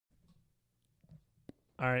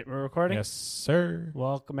All right, we're recording? Yes, sir.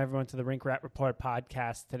 Welcome, everyone, to the Rink Rat Report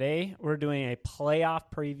podcast. Today, we're doing a playoff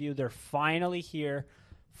preview. They're finally here.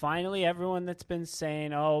 Finally, everyone that's been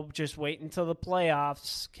saying, oh, just wait until the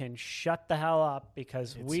playoffs can shut the hell up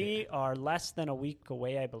because we are less than a week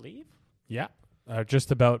away, I believe. Yeah,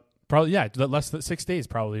 just about. Probably, yeah, less than 6 days,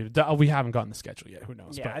 probably. We haven't gotten the schedule yet. Who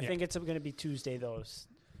knows? Yeah, but, I think it's going to be Tuesday, though.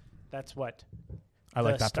 That's what I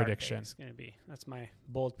like that start prediction. It's going to be. That's my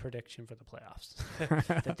bold prediction for the playoffs,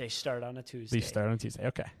 that they start on a Tuesday. They start on Tuesday,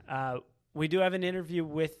 okay. We do have an interview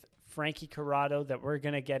with Frankie Corrado that we're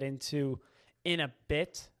going to get into in a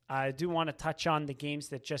bit. I do want to touch on the games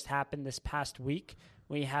that just happened this past week.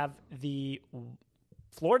 We have the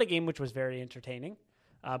Florida game, which was very entertaining,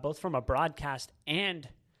 both from a broadcast and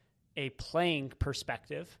a playing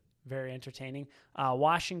perspective. Very entertaining.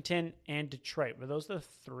 Washington and Detroit. Were those the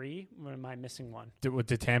three? Or am I missing one?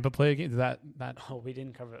 Did Tampa play a game? Did that? Oh, we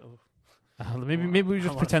didn't cover it. Maybe we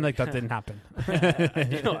just pretend like that didn't happen.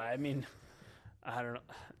 I mean, I don't know.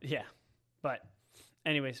 Yeah. But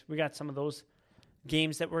anyways, we got some of those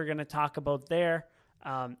games that we're going to talk about there.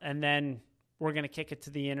 And then we're going to kick it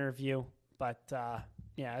to the interview. But,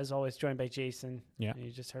 yeah, as always, joined by Jason. Yeah.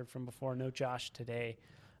 You just heard from before. No Josh today.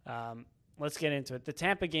 Let's get into it. The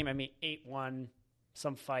Tampa game, 8-1,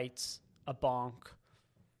 some fights, a bonk.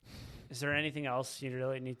 Is there anything else you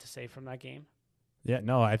really need to say from that game? Yeah,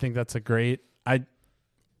 no, I think that's a great. Even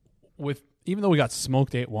though we got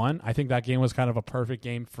smoked 8-1, I think that game was kind of a perfect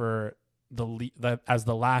game for as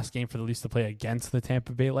the last game for the Leafs to play against the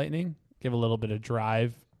Tampa Bay Lightning. Give a little bit of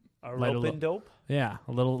drive, A rope and dope. Yeah,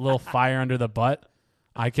 a little fire under the butt.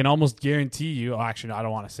 I can almost guarantee you. Oh, actually, no, I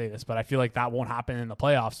don't want to say this, but I feel like that won't happen in the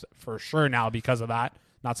playoffs for sure now because of that.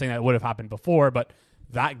 Not saying that it would have happened before, but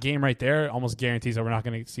that game right there almost guarantees that we're not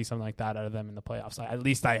going to see something like that out of them in the playoffs. At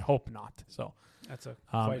least I hope not. So that's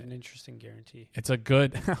quite an interesting guarantee. It's a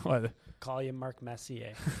good call you Mark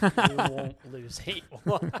Messier. You won't lose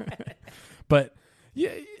 8-1. But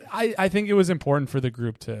yeah, I think it was important for the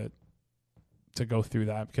group to go through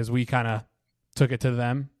that because we kind of took it to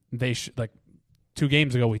them. They 2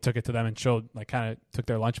 games ago we took it to them and showed kind of took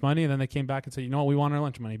their lunch money, and then they came back and said, you know what, we want our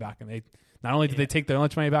lunch money back. And they not only did they take their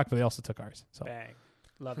lunch money back, but they also took ours. So bang.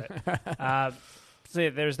 Love it. So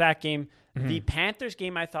there's that game. Mm-hmm. The Panthers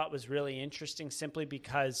game I thought was really interesting simply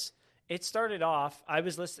because it started off, I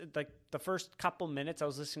was listening, the first couple minutes, I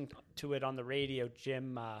was listening to it on the radio.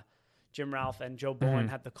 Jim Ralph and Joe Bowen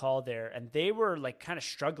had the call there, and they were kind of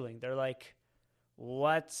struggling. They're like,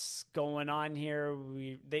 what's going on here?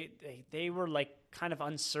 They were kind of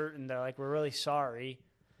uncertain. They're like, we're really sorry.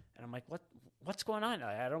 And I'm like, what's going on?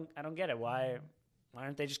 I don't get it. Why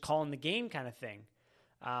aren't they just calling the game kind of thing?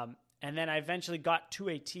 And then I eventually got to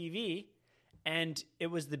a TV, and it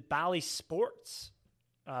was the Bally Sports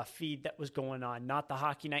feed that was going on, not the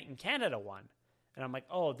Hockey Night in Canada one. And I'm like,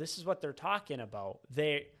 oh, this is what they're talking about.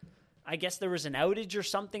 I guess there was an outage or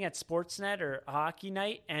something at Sportsnet or Hockey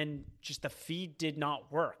Night, and just the feed did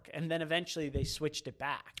not work. And then eventually they switched it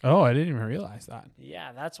back. Oh, I didn't even realize that.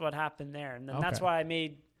 Yeah, that's what happened there. And then that's why I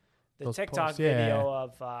made the TikTok posts, video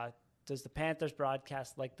of does the Panthers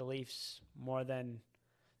broadcast like the Leafs more than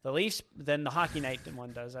the Hockey Night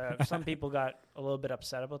one does. Some people got a little bit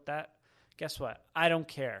upset about that. Guess what? I don't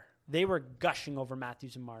care. They were gushing over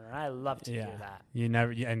Matthews and Marner. I love to hear that. You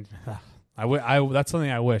never and that's something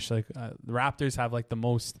I wish. The Raptors have the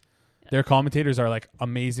most. Their commentators are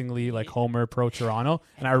amazingly Homer pro Toronto,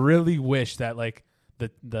 and I really wish that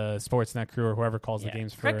the Sportsnet crew or whoever calls the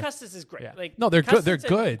games for. Craig Custis is great. Yeah. No, they're good. They're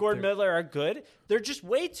good. Gordon Miller are good. They're just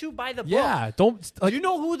way too by the book. Yeah, Do you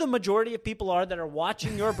know who the majority of people are that are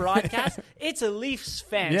watching your broadcast? It's a Leafs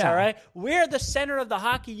fans. All right, we're the center of the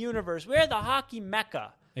hockey universe. We're the hockey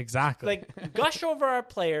mecca. Exactly. Gush over our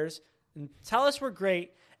players and tell us we're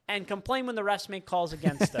great, and complain when the refs make calls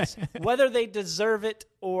against us, whether they deserve it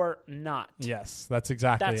or not. Yes, that's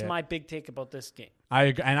exactly That's my big take about this game.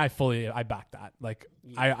 I back that.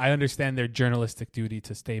 I understand their journalistic duty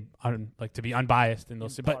to stay to be unbiased in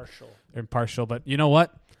those impartial. But you know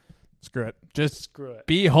what? Screw it. Just screw it.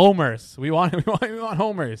 Be homers. We want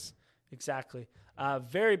homers. Exactly.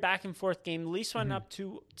 Very back and forth game. Leafs went up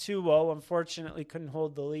 2-0. Unfortunately, couldn't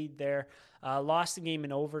hold the lead there. Lost the game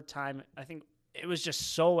in overtime. I think it was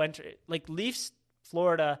just so Leafs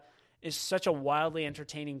Florida is such a wildly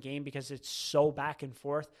entertaining game because it's so back and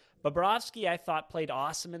forth. Bobrovsky, I thought, played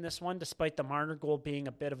awesome in this one, despite the Marner goal being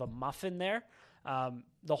a bit of a muffin there.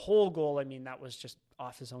 The whole goal, that was just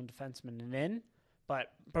off his own defenseman and in.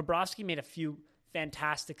 But Bobrovsky made a few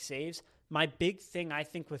fantastic saves. My big thing, I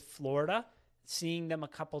think, with Florida, seeing them a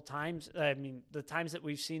couple times, the times that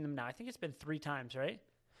we've seen them now, I think it's been 3 times, right?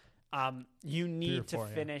 You need to 4,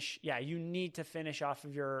 finish. Yeah, you need to finish off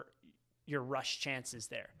of your rush chances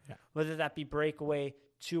there. Yeah. Whether that be breakaway,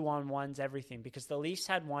 2-on-1s, everything. Because the Leafs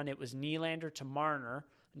had one. It was Nylander to Marner.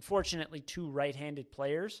 Unfortunately, 2 right-handed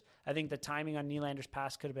players. I think the timing on Nylander's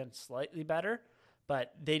pass could have been slightly better,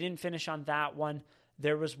 but they didn't finish on that one.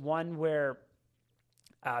 There was one where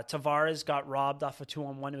Tavares got robbed off a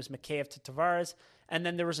 2-on-1. It was Mikheyev to Tavares. And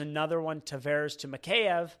then there was another one, Tavares to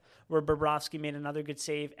Mikheyev, where Bobrovsky made another good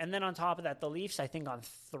save. And then on top of that, the Leafs, I think on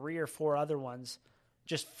 3 or 4 other ones,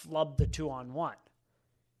 just flubbed the 2-on-1,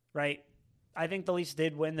 right? I think the Leafs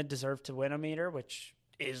did win the deserve to win meter, which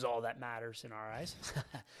is all that matters in our eyes.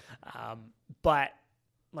 But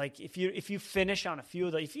like if you finish on a few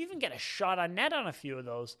of those, if you even get a shot on net on a few of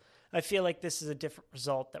those, I feel like this is a different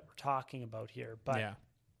result that we're talking about here. But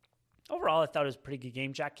overall, I thought it was a pretty good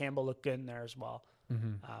game. Jack Campbell looked good in there as well.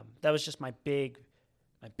 That was just my big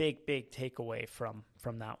takeaway from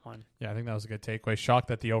that one. Yeah, I think that was a good takeaway. Shocked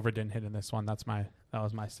that the over didn't hit in this one. That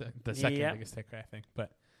was the second biggest takeaway, I think.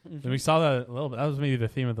 But we saw that a little bit. That was maybe the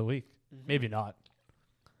theme of the week. Maybe not.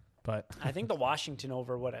 But I think the Washington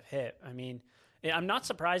over would have hit. I mean, I'm not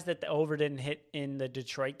surprised that the over didn't hit in the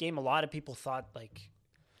Detroit game. A lot of people thought, like,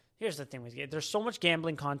 here's the thing with it. There's so much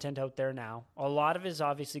gambling content out there now. A lot of it is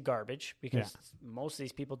obviously garbage because most of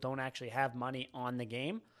these people don't actually have money on the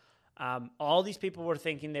game. All these people were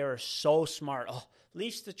thinking they were so smart. Oh,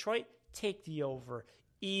 Leafs Detroit, take the over.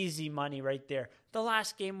 Easy money right there. The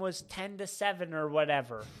last game was 10-7 or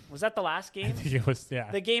whatever. Was that the last game? I think it was,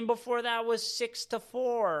 yeah. The game before that was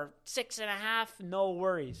 6-4, 6.5. No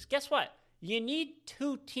worries. Guess what? You need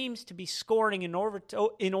 2 teams to be scoring in order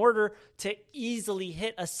to easily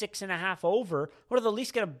hit a 6.5 over. What are the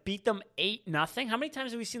Leafs going to beat them 8-0? How many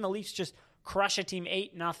times have we seen the Leafs just crush a team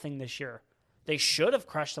 8-0 this year? They should have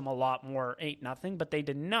crushed them a lot more 8-0, but they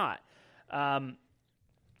did not.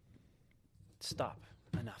 Stop.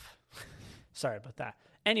 Enough. Sorry about that.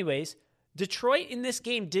 Anyways, Detroit in this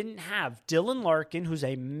game didn't have Dylan Larkin, who's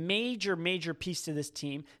a major, major piece to this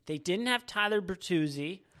team. They didn't have Tyler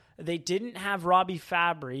Bertuzzi. They didn't have Robbie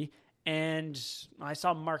Fabry. And I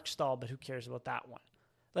saw Mark Stahl, but who cares about that one?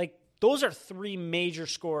 Like, those are 3 major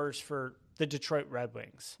scorers for the Detroit Red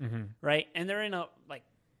Wings, right? And they're in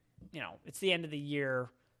it's the end of the year.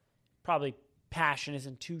 Probably passion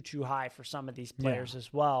isn't too high for some of these players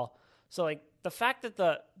as well. So, like, the fact that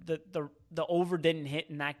the over didn't hit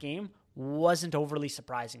in that game wasn't overly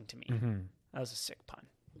surprising to me. That was a sick pun.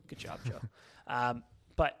 Good job, Joe.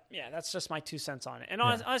 But, yeah, that's just my 2 cents on it. And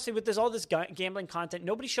honestly, with all this gambling content,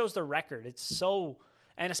 nobody shows their record. It's so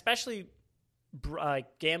 – and especially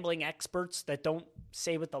gambling experts that don't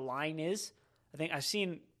say what the line is. I think I've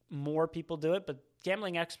seen more people do it, but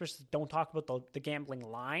gambling experts that don't talk about the gambling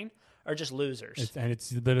line are just losers.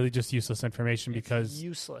 It's literally just useless information because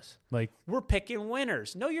useless. Like, we're picking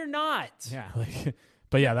winners. No, you're not. Yeah. Like,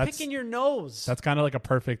 but yeah, that's picking your nose. That's kind of like a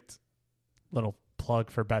perfect little plug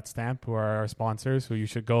for BetStamp, who are our sponsors, who you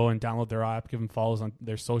should go and download their app, give them follows on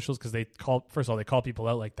their socials, because they call people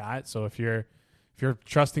out like that. So if you're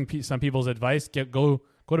trusting some people's advice, go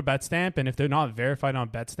to BetStamp, and if they're not verified on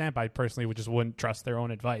BetStamp, I personally wouldn't trust their own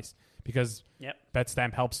advice, because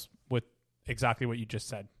BetStamp helps with exactly what you just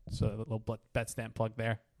said. So a little BetStamp plug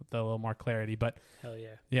there with a little more clarity. But hell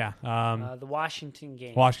yeah, yeah. The Washington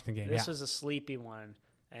game. This was a sleepy one,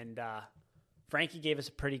 and Frankie gave us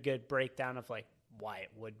a pretty good breakdown of like why it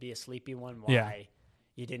would be a sleepy one, why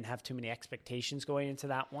you didn't have too many expectations going into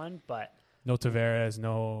that one, but. No Tavares,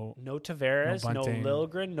 no Tavares, no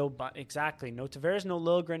Liljegren, no Tavares, no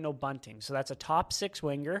Liljegren, no Bunting. So that's a top 6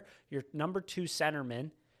 winger, your number 2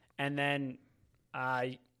 centerman, and then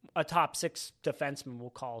a top 6 defenseman, we'll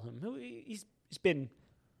call him. He's been,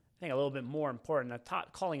 I think, a little bit more important.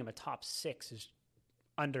 Calling him a top 6 is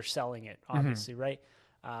underselling it, obviously, right?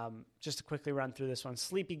 Just to quickly run through this one.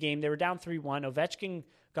 Sleepy game. They were down 3-1. Ovechkin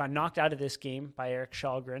got knocked out of this game by Eric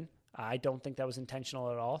Källgren. I don't think that was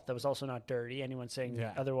intentional at all. That was also not dirty. Anyone saying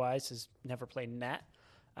otherwise has never played net.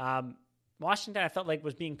 Washington, I felt like,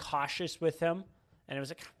 was being cautious with him. And it was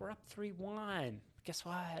like, we're up 3-1. Guess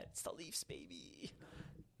what? It's the Leafs, baby.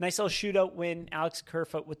 Nice little shootout win. Alex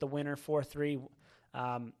Kerfoot with the winner, 4-3.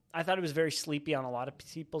 I thought it was very sleepy on a lot of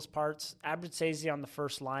people's parts. Abruzzese on the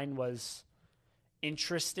first line was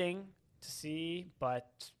interesting to see, but,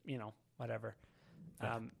 whatever.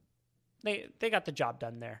 They got the job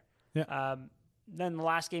done there. Yeah. Then the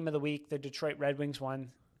last game of the week, the Detroit Red Wings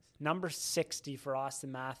won. Number 60 for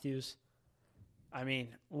Austin Matthews. I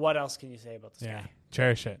mean, what else can you say about this guy?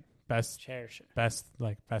 Cherish it.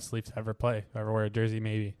 Best Leafs ever play. Ever wear a jersey,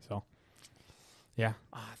 maybe. So, Yeah.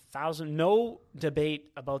 1,000. No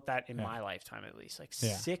debate about that in my lifetime, at least. Like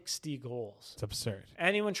 60 goals. It's absurd.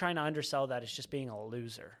 Anyone trying to undersell that is just being a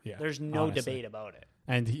loser. Yeah, There's no honestly. debate about it.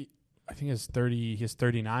 And I think he has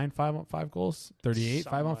 39 5-on-5 goals, 38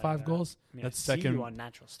 5-on-5 goals. That's second on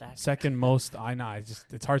natural stats. Second most. I know.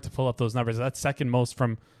 It's hard to pull up those numbers. That's second most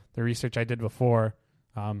from the research I did before,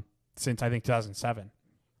 since I think 2007.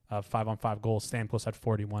 5-on-5 goals. Stamkos had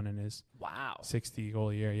 41 in his 60 goal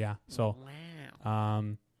a year. Yeah. So,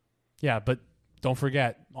 but don't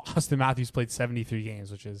forget Austin Matthews played 73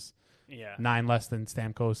 games, which is 9 less than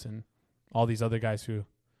Stamkos and all these other guys, and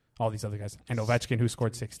Ovechkin who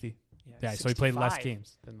scored 60. Yeah, so he played less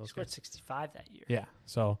games than those. He scored guys. 65 that year. Yeah,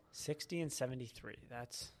 so 60 and 73.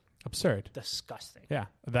 That's absurd. Disgusting. Yeah,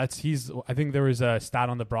 I think there was a stat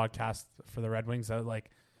on the broadcast for the Red Wings that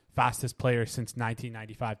fastest player since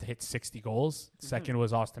 1995 to hit 60 goals. Second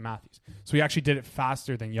was Austin Matthews. So he actually did it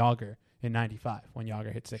faster than Jágr in 95 when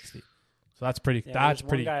Jágr hit 60. So that's pretty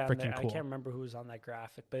freaking cool. I can't remember who was on that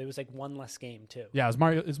graphic, but it was like one less game too. Yeah, it was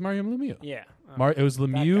Mario Lemieux. Yeah. It was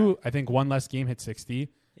Lemieux, I think one less game hit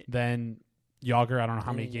 60. Then Jágr, I don't know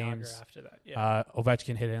how many games. After that. Yeah.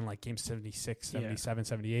 Ovechkin hit it in like game 76, 77,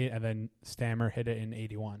 78, and then Stammer hit it in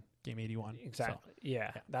 81, game 81. Exactly. So,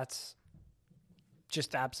 yeah, that's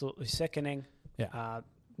just absolutely sickening. Yeah.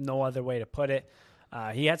 No other way to put it.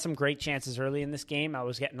 He had some great chances early in this game. I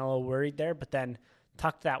was getting a little worried there, but then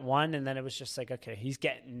tucked that one, and then it was just like, okay, he's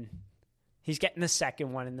getting the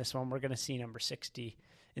second one in this one. We're going to see number 60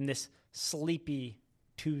 in this sleepy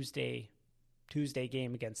Tuesday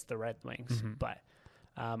game against the Red Wings. Mm-hmm. But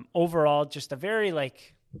overall, just a very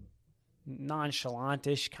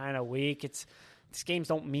nonchalant-ish kind of week. These games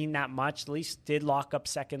don't mean that much. The Leafs did lock up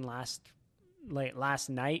second last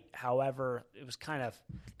night. However, it was kind of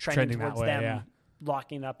trending towards them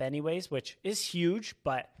locking up anyways, which is huge,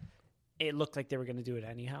 but it looked like they were going to do it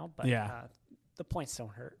anyhow. But the points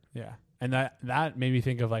don't hurt. Yeah. And that made me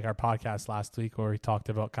think of our podcast last week where we talked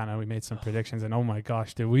about we made some predictions, and oh my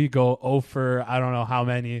gosh, did we go over I don't know how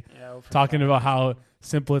many, talking about how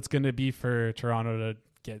simple it's going to be for Toronto to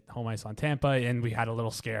get home ice on Tampa. And we had a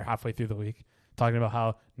little scare halfway through the week talking about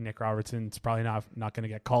how Nick Robertson's probably not going to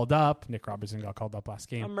get called up. Nick Robertson got called up last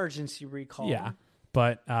game. Emergency recall. Yeah.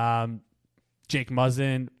 But Jake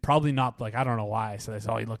Muzzin, probably not, I don't know why. So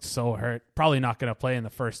he looked so hurt. Probably not going to play in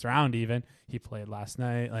the first round even. He played last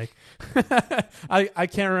night. I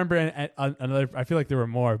can't remember another. I feel like there were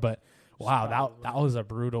more, but wow, that was a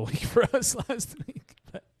brutal week for us last week.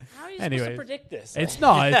 But how are you supposed to predict this? It's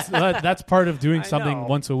not. That's part of doing something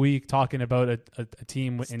once a week, talking about a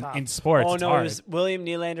team in sports. Oh, it's no, hard. It was William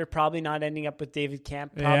Nylander probably not ending up with David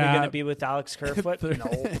Camp. Probably going to be with Alex Kerfoot.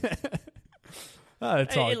 No.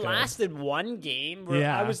 It lasted one game where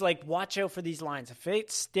I was like, watch out for these lines. If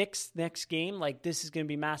it sticks next game, this is going to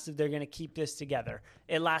be massive. They're going to keep this together.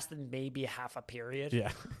 It lasted maybe half a period.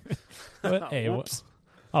 Yeah. But, hey, whoops.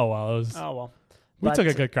 We took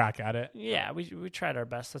a good crack at it. Yeah, we tried our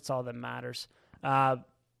best. That's all that matters. But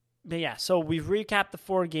yeah, so we've recapped the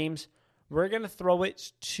 4 games. We're going to throw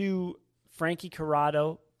it to Frankie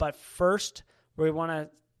Corrado. But first, we want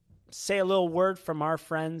to say a little word from our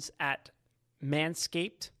friends at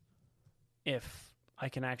Manscaped, if I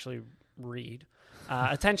can actually read.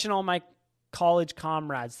 Attention all my college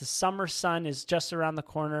comrades. The summer sun is just around the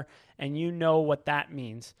corner, and you know what that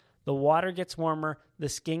means. The water gets warmer, the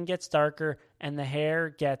skin gets darker, and the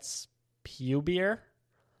hair gets pubier.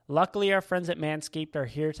 Luckily, our friends at Manscaped are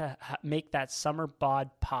here to make that summer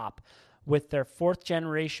bod pop with their 4th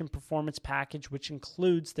generation performance package, which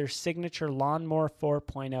includes their signature Lawnmower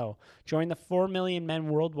 4.0. Join the 4 million men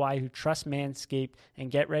worldwide who trust Manscaped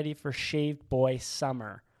and get ready for Shaved Boy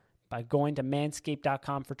Summer by going to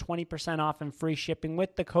manscaped.com for 20% off and free shipping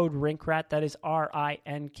with the code RINKRAT. That is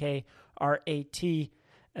RINKRAT.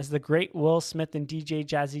 As the great Will Smith and DJ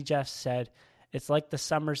Jazzy Jeff said, it's like the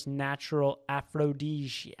summer's natural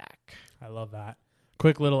aphrodisiac. I love that.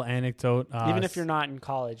 Quick little anecdote. Even if you're not in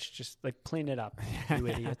college, just clean it up, you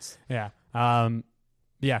idiots. Yeah.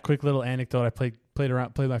 Quick little anecdote. I played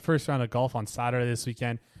my first round of golf on Saturday this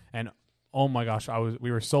weekend, and oh my gosh, we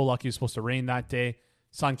were so lucky. It was supposed to rain that day.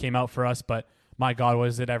 Sun came out for us, but my God,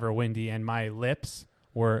 was it ever windy, and my lips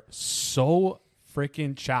were so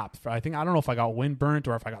freaking chapped. I don't know if I got wind burnt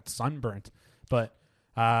or if I got sunburnt, but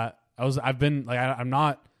I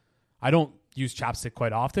don't use chapstick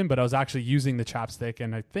quite often, but I was actually using the chapstick,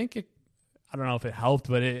 and I don't know if it helped,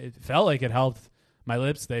 but it felt like it helped my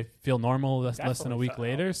lips. They feel normal less than a week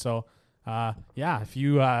later. So, if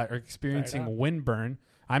you are experiencing windburn,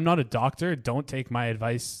 I'm not a doctor. Don't take my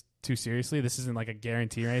advice too seriously. This isn't like a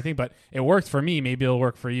guarantee or anything, but it worked for me. Maybe it'll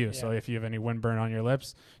work for you. Yeah. So if you have any windburn on your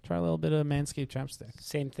lips, try a little bit of Manscaped chapstick.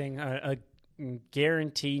 Same thing. A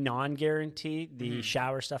guarantee, non-guarantee, the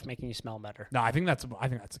shower stuff making you smell better. No, I think that's a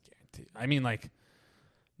guarantee. I mean, like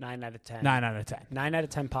 9 out of 10. 9 out of 10. 9 out of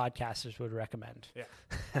 10 podcasters would recommend.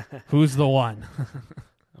 Yeah. Who's the one?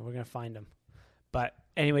 We're going to find them. But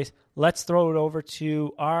anyways, let's throw it over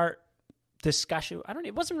to our discussion.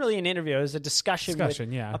 It wasn't really an interview. It was a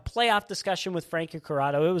discussion, yeah. A playoff discussion with Frankie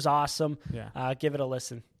Corrado. It was awesome. Yeah. Give it a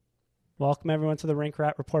listen. Welcome, everyone, to the Rink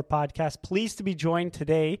Rat Report podcast. Pleased to be joined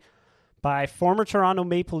today by former Toronto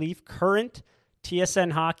Maple Leaf, current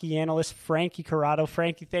TSN hockey analyst, Frankie Corrado.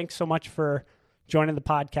 Frankie, thanks so much for joining the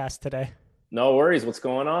podcast today. No worries. What's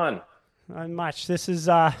going on? Not much. This is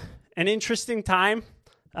an interesting time.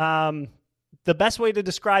 The best way to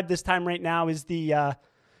describe this time right now is the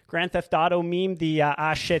Grand Theft Auto meme,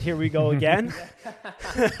 the shit, here we go again.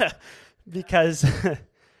 Because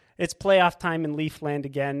it's playoff time in Leafland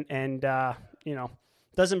again, and,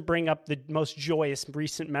 doesn't bring up the most joyous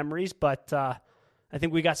recent memories, but I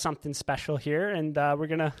think we got something special here, and we're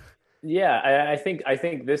going to... Yeah, I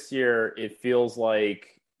think this year it feels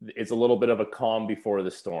like it's a little bit of a calm before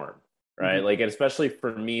the storm, right? Mm-hmm. Like, and especially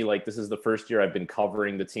for me, like this is the first year I've been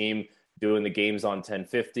covering the team, doing the games on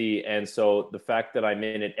 1050. And so the fact that I'm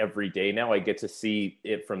in it every day now, I get to see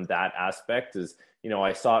it from that aspect is,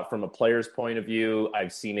 I saw it from a player's point of view.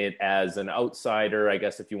 I've seen it as an outsider, I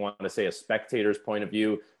guess, if you want to say a spectator's point of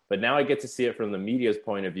view, but now I get to see it from the media's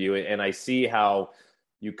point of view. And I see how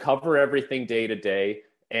you cover everything day to day,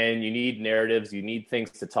 and you need narratives, you need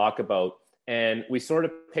things to talk about. And we sort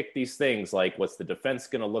of pick these things like, what's the defense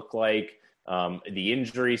going to look like? The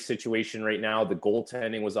injury situation right now, the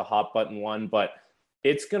goaltending was a hot button one, but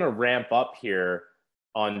it's going to ramp up here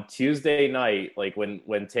on Tuesday night. Like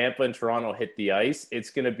when Tampa and Toronto hit the ice, it's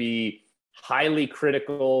going to be highly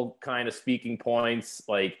critical kind of speaking points.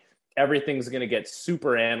 Like everything's going to get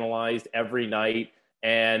super analyzed every night.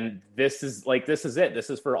 And this is it. This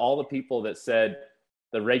is for all the people that said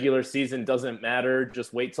the regular season doesn't matter,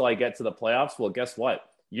 just wait till I get to the playoffs. Well, guess what?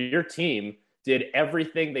 Your team did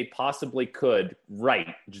everything they possibly could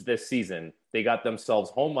right this season. They got themselves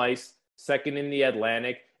home ice, second in the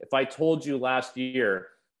Atlantic. If I told you last year,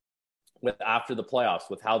 after the playoffs,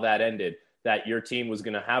 with how that ended, that your team was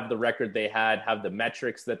going to have the record they had, have the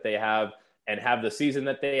metrics that they have, and have the season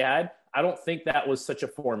that they had, I don't think that was such a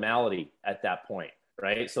formality at that point,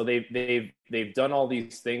 right? So they've done all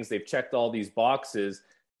these things, they've checked all these boxes,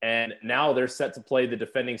 and now they're set to play the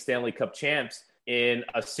defending Stanley Cup champs in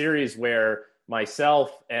a series where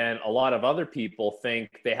myself and a lot of other people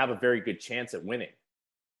think they have a very good chance at winning.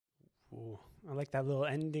 Ooh, I like that little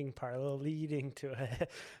ending part, a little leading to it.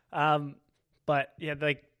 But yeah,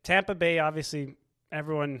 like Tampa Bay, obviously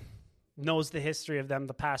everyone knows the history of them,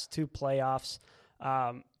 the past two playoffs.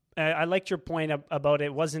 I liked your point about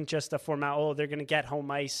it wasn't just a formal, they're going to get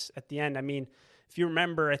home ice at the end. I mean, if you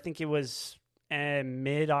remember, I think it was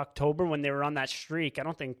mid-October when they were on that streak.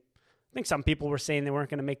 I think some people were saying they weren't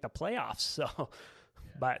going to make the playoffs. So, yeah.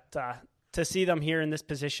 But to see them here in this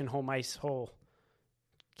position, home ice,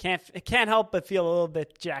 can't help but feel a little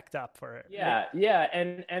bit jacked up for it. Yeah, yeah,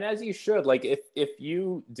 and as you should. Like if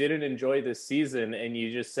you didn't enjoy this season and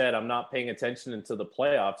you just said I'm not paying attention until the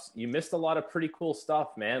playoffs, you missed a lot of pretty cool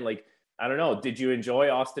stuff, man. Like I don't know, did you enjoy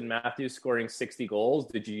Austin Matthews scoring 60 goals?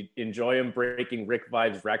 Did you enjoy him breaking Rick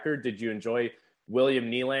Vive's record? Did you enjoy William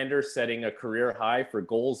Nylander setting a career high for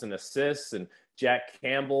goals and assists, and Jack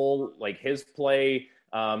Campbell, like his play?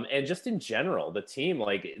 And just in general, the team,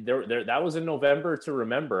 like that was in November to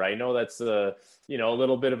remember. I know that's a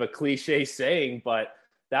little bit of a cliche saying, but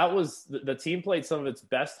that was the team played some of its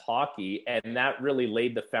best hockey, and that really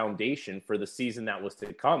laid the foundation for the season that was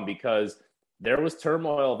to come, because there was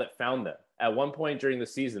turmoil that found them. At one point during the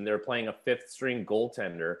season, they were playing a fifth string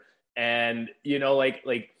goaltender, and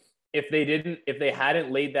if they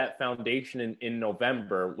hadn't laid that foundation in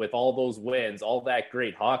November with all those wins, all that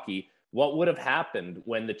great hockey, what would have happened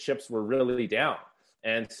when the chips were really down?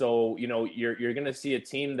 And so, you're going to see a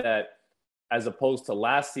team that, as opposed to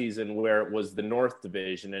last season where it was the North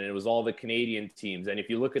Division and it was all the Canadian teams. And if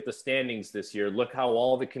you look at the standings this year, look how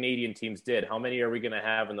all the Canadian teams did. How many are we going to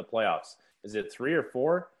have in the playoffs? Is it 3 or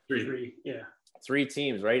 4? Three, yeah. 3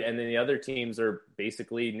 teams, right? And then the other teams are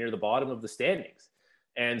basically near the bottom of the standings.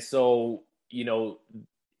 And so,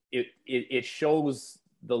 it shows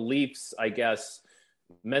the Leafs, I guess,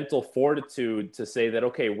 mental fortitude to say that,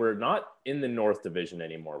 okay, we're not in the North Division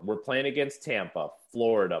anymore. We're playing against Tampa,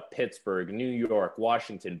 Florida, Pittsburgh, New York,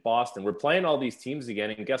 Washington, Boston. We're playing all these teams again.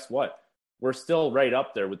 And guess what? we're still right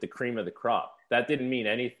up there with the cream of the crop. That didn't mean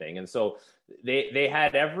anything. And so they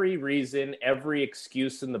had every reason, every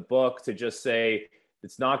excuse in the book to just say,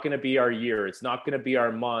 it's not going to be our year. It's not going to be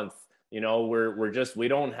our month. You know, we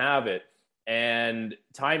don't have it. And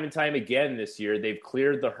time again this year, they've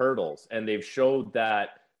cleared the hurdles and they've showed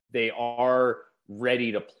that they are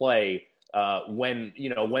ready to play when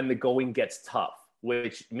the going gets tough,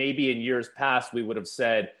 which maybe in years past we would have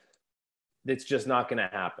said, it's just not going to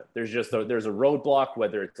happen. There's a roadblock,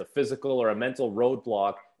 whether it's a physical or a mental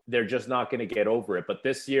roadblock, they're just not going to get over it. But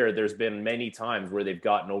this year, there's been many times where they've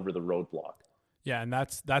gotten over the roadblock. Yeah, and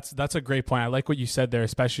that's a great point. I like what you said there,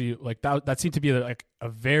 especially like that seemed to be like a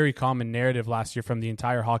very common narrative last year from the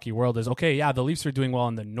entire hockey world is, okay, yeah, the Leafs are doing well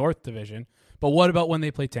in the North Division, but what about when they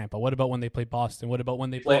play Tampa? What about when they play Boston? What about when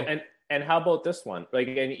they play... Well, and how about this one? Like,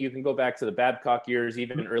 and you can go back to the Babcock years,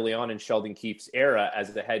 even early on in Sheldon Keefe's era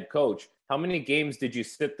as the head coach. How many games did you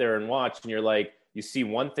sit there and watch and you're like, you see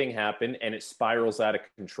one thing happen and it spirals out of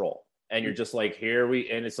control? And you're just like,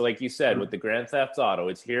 and it's like you said, with the Grand Theft Auto,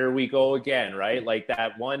 it's here we go again, right? Like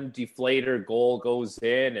that one deflator goal goes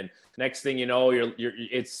in and next thing you know,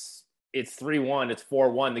 it's 3-1, it's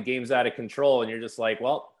 4-1, the game's out of control. And you're just like,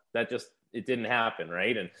 well, it didn't happen,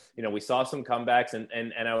 right? And, you know, we saw some comebacks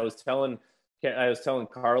and I was telling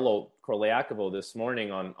Carlo Corleacovo this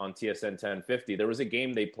morning on TSN 1050, there was a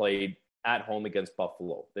game they played at home against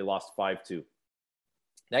Buffalo. They lost 5-2.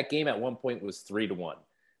 That game at one point was 3-1.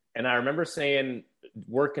 And I remember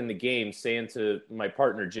working the game, saying to my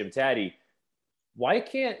partner, Jim Taddy, why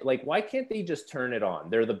can't they just turn it on?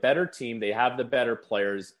 They're the better team. They have the better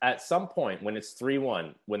players. At some point when it's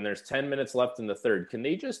 3-1, when there's 10 minutes left in the third, can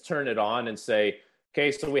they just turn it on and say,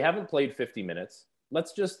 okay, so we haven't played 50 minutes.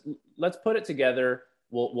 Let's put it together.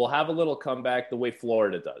 We'll have a little comeback the way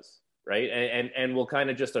Florida does, right? And we'll kind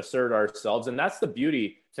of just assert ourselves. And that's the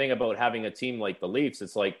beauty thing about having a team like the Leafs.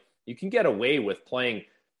 It's like you can get away with playing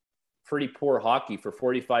pretty poor hockey for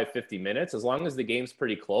 45, 50 minutes. As long as the game's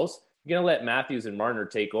pretty close, you're going to let Matthews and Marner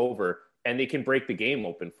take over and they can break the game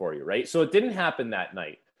open for you, right? So it didn't happen that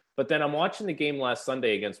night. But then I'm watching the game last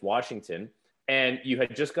Sunday against Washington and you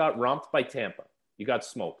had just got romped by Tampa. You got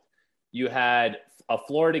smoked. You had a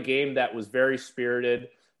Florida game that was very spirited,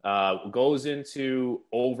 goes into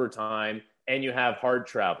overtime, and you have hard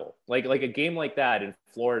travel. Like a game like that in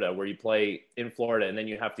Florida where you play in Florida and then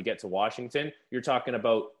you have to get to Washington, you're talking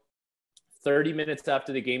about 30 minutes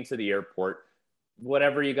after the game to the airport,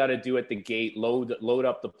 whatever you got to do at the gate, load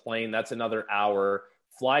up the plane. That's another hour.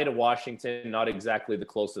 Fly to Washington, not exactly the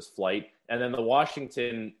closest flight. And then the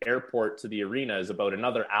Washington airport to the arena is about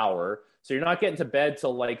another hour. So you're not getting to bed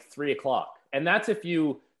till like 3:00. And that's if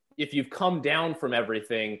you've come down from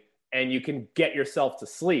everything and you can get yourself to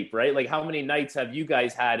sleep, right? Like how many nights have you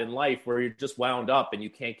guys had in life where you're just wound up and you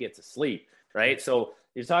can't get to sleep, right? So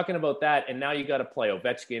you're talking about that, and now you got to play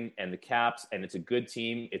Ovechkin and the Caps, and it's a good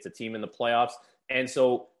team. It's a team in the playoffs. And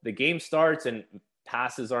so the game starts, and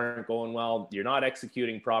passes aren't going well. You're not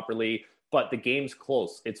executing properly, but the game's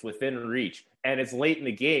close. It's within reach, and it's late in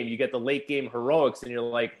the game. You get the late game heroics, and you're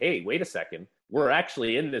like, hey, wait a second. We're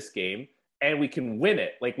actually in this game, and we can win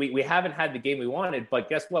it. Like, we haven't had the game we wanted, but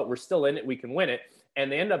guess what? We're still in it. We can win it.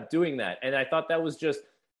 And they end up doing that. And I thought that was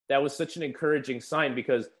such an encouraging sign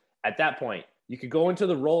because at that point, you could go into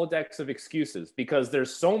the Rolodex of excuses because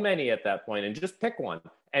there's so many at that point and just pick one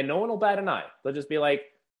and no one will bat an eye. They'll just be like,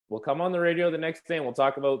 we'll come on the radio the next day and we'll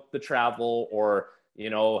talk about the travel or, you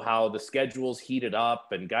know, how the schedule's heated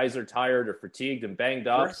up and guys are tired or fatigued and banged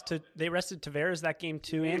up. They rested Tavares that game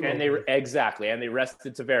too. And they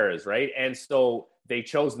rested Tavares, right? And so they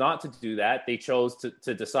chose not to do that. They chose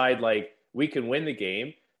to decide like we can win the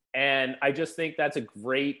game. And I just think that's a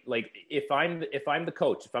great, like, if I'm the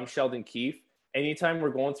coach, if I'm Sheldon Keefe, anytime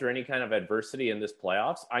we're going through any kind of adversity in this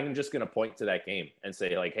playoffs, I'm just going to point to that game and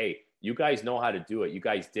say like, hey, you guys know how to do it. You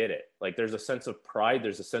guys did it. Like there's a sense of pride.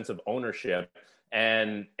 There's a sense of ownership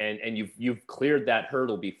and you've cleared that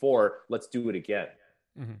hurdle before. Let's do it again.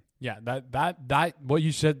 Mm-hmm. Yeah. That, what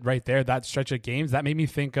you said right there, that stretch of games, that made me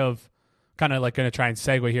think of kind of like going to try and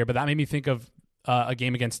segue here, but that made me think of a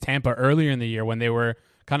game against Tampa earlier in the year when they were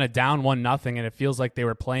kind of down 1-0 and it feels like they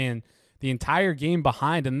were playing the entire game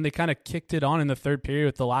behind, and then they kind of kicked it on in the third period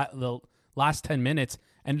with the last 10 minutes,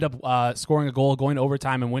 ended up scoring a goal, going to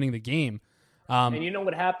overtime, and winning the game. And you know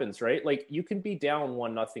what happens, right? Like you can be down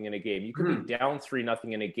 1-0 in a game. You can be down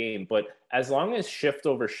 3-0 in a game, but as long as shift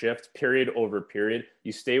over shift, period over period,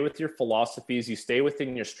 you stay with your philosophies, you stay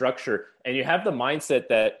within your structure, and you have the mindset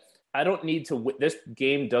that I don't need to, this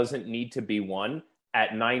game doesn't need to be won.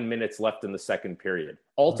 at 9 minutes left in the second period.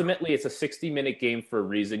 Ultimately, it's a 60-minute game for a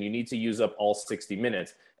reason. You need to use up all 60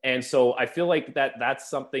 minutes. And so I feel like that's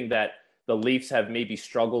something that the Leafs have maybe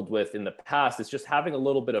struggled with in the past. It's just having a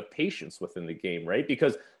little bit of patience within the game, right?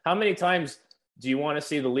 Because how many times do you want to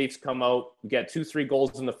see the Leafs come out, get 2-3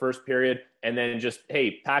 goals in the first period, and then just,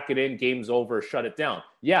 hey, pack it in, game's over, shut it down?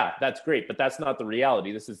 Yeah, that's great, but that's not the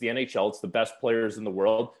reality. This is the NHL. It's the best players in the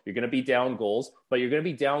world. You're going to be down goals, but you're going to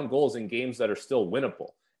be down goals in games that are still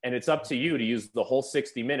winnable. And it's up to you to use the whole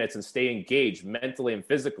 60 minutes and stay engaged mentally and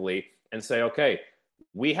physically and say, okay,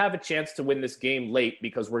 we have a chance to win this game late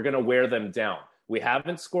because we're going to wear them down. We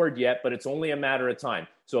haven't scored yet, but it's only a matter of time.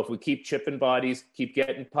 So if we keep chipping bodies, keep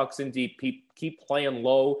getting pucks in deep, keep playing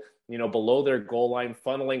low, below their goal line,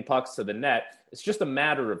 funneling pucks to the net, it's just a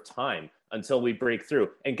matter of time until we break through.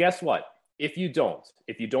 And guess what? If you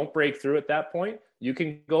don't break through at that point, you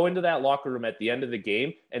can go into that locker room at the end of the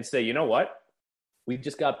game and say, you know what? We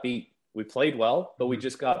just got beat. We played well, but we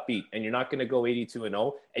just got beat. And you're not going to go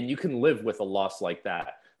 82-0, and you can live with a loss like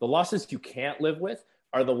that. The losses you can't live with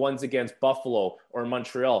are the ones against Buffalo or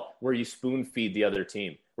Montreal where you spoon feed the other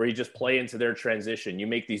team, where you just play into their transition. You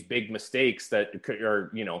make these big mistakes that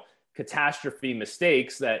are, catastrophe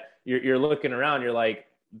mistakes that you're looking around, you're like,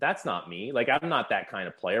 that's not me. Like, I'm not that kind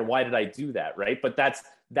of player. Why did I do that? Right. But that's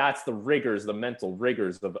the rigors, the mental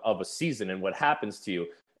rigors of a season and what happens to you.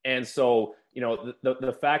 And so,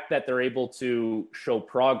 the fact that they're able to show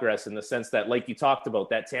progress in the sense that, like you talked about,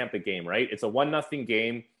 that Tampa game, right? It's a 1-0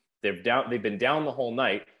 game. They've been down the whole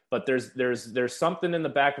night, but there's something in the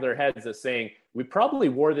back of their heads that's saying, we probably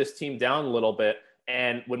wore this team down a little bit.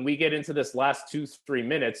 And when we get into this last 2-3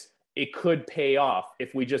 minutes, it could pay off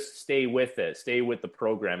if we just stay with the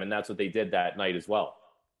program. And that's what they did that night as well.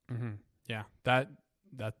 Mm-hmm. Yeah,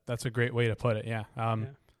 that's a great way to put it. Yeah.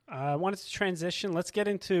 I wanted to transition. Let's get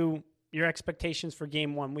into your expectations for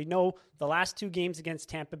game one. We know the last two games against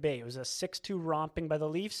Tampa Bay, it was a 6-2 romping by the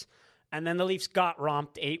Leafs, and then the Leafs got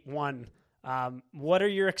romped 8-1. What are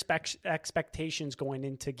your expectations going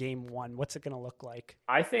into game one? What's it going to look like?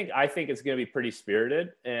 I think it's going to be pretty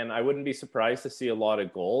spirited, and I wouldn't be surprised to see a lot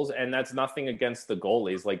of goals. And that's nothing against the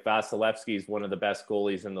goalies. Like, Vasilevsky is one of the best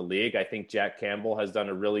goalies in the league. I think Jack Campbell has done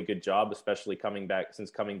a really good job, especially coming back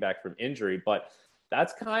from injury. But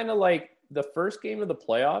that's kind of like the first game of the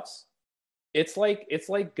playoffs. It's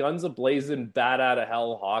like guns a-blazing, bat out of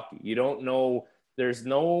hell hockey. You don't know. There's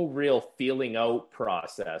no real feeling out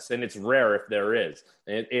process, and it's rare if there is.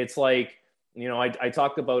 It's like, I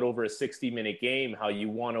talked about over a 60-minute game, how you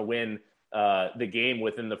want to win the game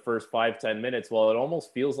within the first 5-10 minutes. Well, it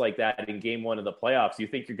almost feels like that in game one of the playoffs. You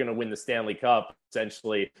think you're going to win the Stanley Cup,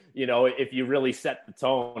 essentially, if you really set the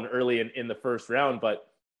tone early in the first round,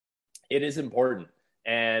 but it is important.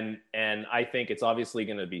 And I think it's obviously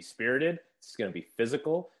going to be spirited. It's going to be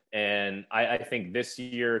physical. And I think this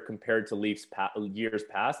year, compared to Leafs years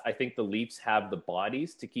past, I think the Leafs have the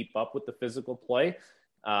bodies to keep up with the physical play.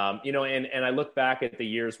 And I look back at the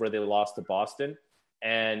years where they lost to Boston,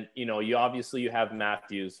 and, you obviously you have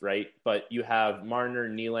Matthews, right? But you have Marner,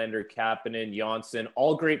 Nylander, Kapanen, Johnsson,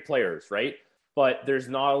 all great players, right? But there's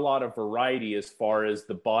not a lot of variety as far as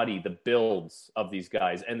the body, the builds of these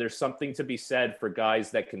guys. And there's something to be said for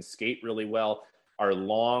guys that can skate really well, are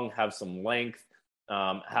long, have some length,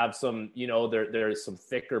 have some, there's some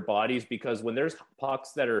thicker bodies, because when there's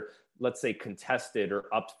pucks that are, let's say, contested or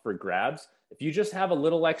up for grabs, if you just have a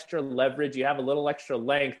little extra leverage, you have a little extra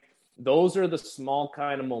length, those are the small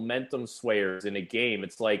kind of momentum swayers in a game.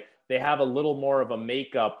 It's like they have a little more of a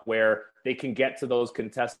makeup where they can get to those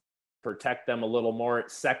contests, protect them a little more,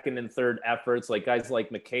 second and third efforts, like guys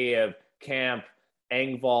like Mikheyev, Camp,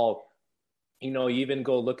 Engvall. You even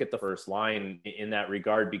go look at the first line in that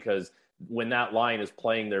regard, because when that line is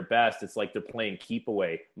playing their best, it's like they're playing keep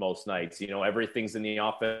away most nights. Everything's in the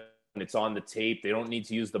offense, it's on the tape. They don't need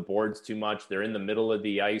to use the boards too much. They're in the middle of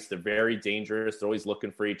the ice. They're very dangerous. They're always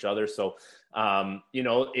looking for each other. So,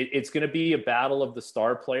 it's going to be a battle of the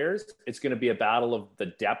star players. It's going to be a battle of the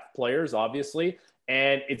depth players, obviously.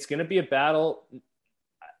 And it's going to be a battle,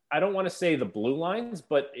 I don't want to say the blue lines,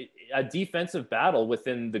 but a defensive battle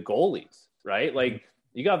within the goalies, right? Like,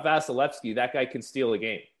 you got Vasilevsky, that guy can steal a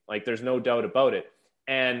game. Like, there's no doubt about it.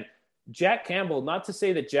 And Jack Campbell, not to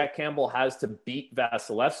say that Jack Campbell has to beat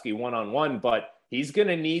Vasilevsky one-on-one, but he's going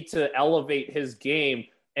to need to elevate his game.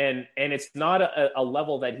 And it's not a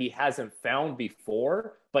level that he hasn't found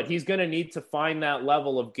before, but he's going to need to find that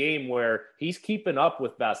level of game where he's keeping up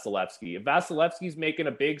with Vasilevsky. If Vasilevsky's making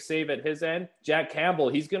a big save at his end, Jack Campbell,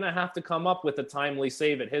 he's going to have to come up with a timely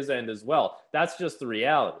save at his end as well. That's just the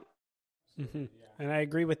reality. Mm-hmm. And I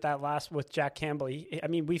agree with that last with Jack Campbell. I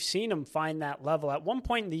mean, we've seen him find that level. At one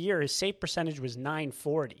point in the year, his save percentage was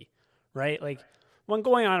 .940, right? Like when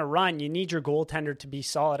going on a run, you need your goaltender to be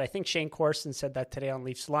solid. I think Shane Corson said that today on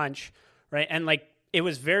Leafs Lunch, right? And like it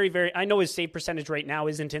was very, very. I know his save percentage right now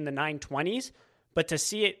isn't in the 920s, but to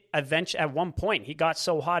see it eventually at one point, he got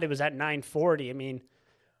so hot it was at .940. I mean,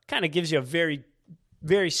 kind of gives you a very,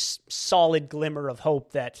 very solid glimmer of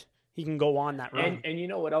hope that he can go on that run. And you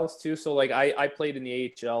know what else too? So like I played in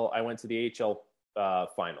the AHL. I went to the AHL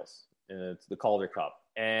finals, the Calder Cup,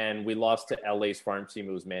 and we lost to LA's farm team.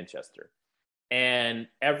 It was Manchester. And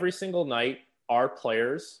every single night, our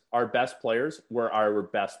best players were our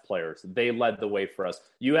best players. They led the way for us.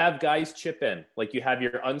 You have guys chip in. Like you have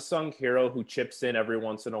your unsung hero who chips in every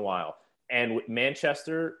once in a while. And with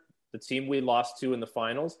Manchester, the team we lost to in the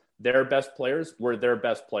finals, their best players were their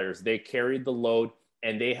best players. They carried the load.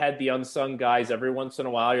 And they had the unsung guys every once in a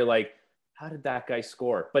while. You're like, how did that guy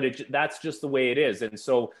score? But that's just the way it is. And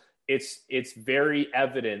so it's very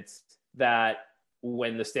evident that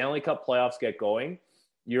when the Stanley Cup playoffs get going,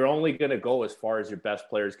 you're only going to go as far as your best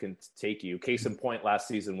players can take you. Case in point, last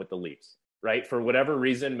season with the Leafs, right? For whatever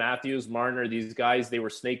reason, Matthews, Marner, these guys, they were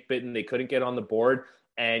snake bitten. They couldn't get on the board.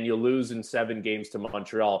 And you lose in 7 games to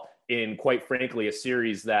Montreal in, quite frankly, a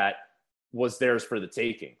series that was theirs for the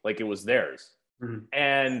taking. Like it was theirs. Mm-hmm.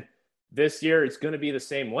 And this year, it's going to be the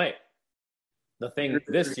same way. The thing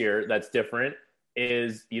this year that's different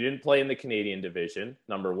is you didn't play in the Canadian division,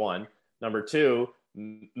 number one. Number two,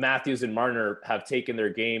 Matthews and Marner have taken their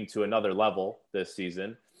game to another level this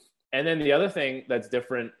season. And then the other thing that's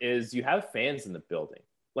different is you have fans in the building.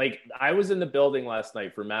 Like I was in the building last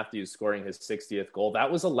night for Matthews scoring his 60th goal.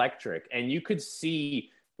 That was electric. And you could see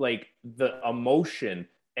like the emotion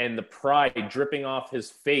and the pride dripping off his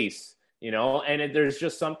face. You know, and there's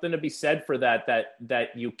just something to be said for that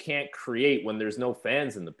you can't create when there's no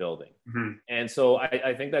fans in the building. Mm-hmm. And so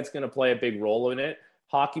I think that's going to play a big role in it.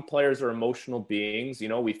 Hockey players are emotional beings. You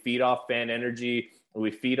know, we feed off fan energy.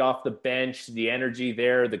 We feed off the bench, the energy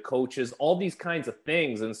there, the coaches, all these kinds of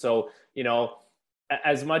things. And so, you know,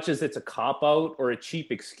 as much as it's a cop-out or a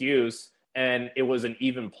cheap excuse, and it was an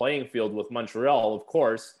even playing field with Montreal, of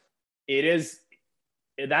course, it is.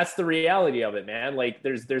 That's the reality of it, man. Like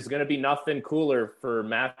there's going to be nothing cooler for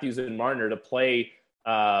Matthews and Marner to play,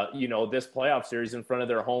 this playoff series in front of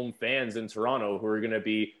their home fans in Toronto, who are going to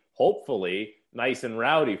be hopefully nice and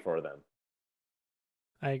rowdy for them.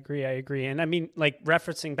 I agree. And I mean, like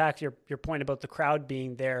referencing back to your point about the crowd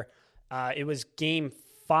being there, it was Game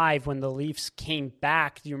 5 when the Leafs came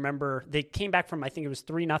back. Do you remember they came back from, I think it was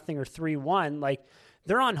 3-0 or 3-1. Like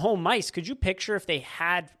they're on home ice. Could you picture if they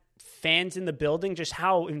had fans in the building, just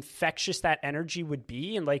how infectious that energy would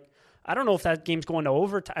be? And like, I don't know if that game's going to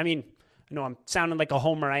overtime. I mean, I know I'm sounding like a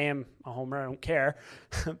homer. I am a homer. I don't care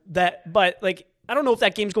but like, I don't know if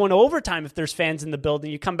that game's going to overtime if there's fans in the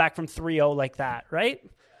building. You come back from 3-0 like that, right?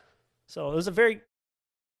 So it was a very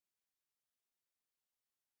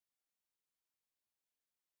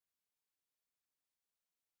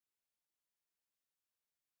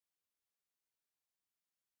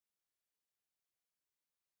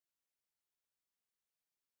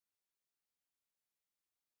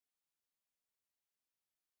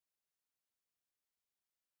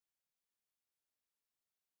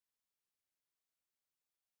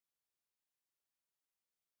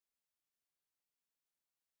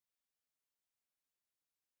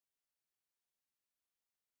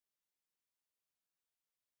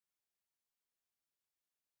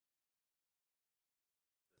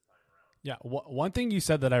Yeah, one thing you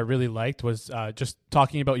said that I really liked was just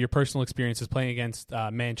talking about your personal experiences playing against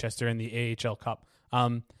Manchester in the AHL Cup.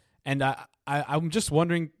 And I'm just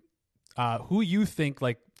wondering who you think,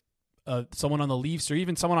 like someone on the Leafs or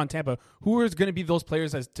even someone on Tampa, who is going to be those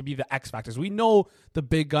players as to be the X factors? We know the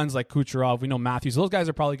big guns like Kucherov, we know Matthews. Those guys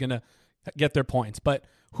are probably going to get their points. But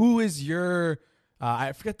who is your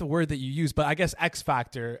I forget the word that you use, but I guess X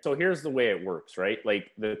factor? So here's the way it works, right?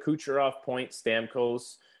 Like the Kucherov point,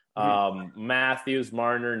 Stamkos, Matthews,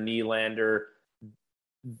 Marner, Nylander.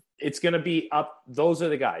 It's going to be up. Those are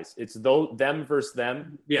the guys. It's them versus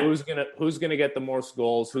them. Yeah. Who's gonna get the most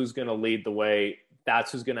goals? Who's going to lead the way?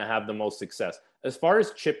 That's who's going to have the most success. As far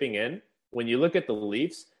as chipping in, when you look at the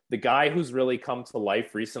Leafs, the guy who's really come to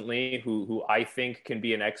life recently, who I think can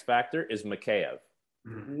be an X factor, is Mikheyev.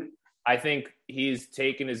 Mm-hmm. I think he's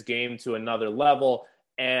taken his game to another level,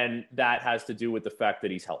 and that has to do with the fact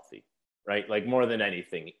that he's healthy. Right? Like more than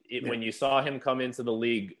anything, when you saw him come into the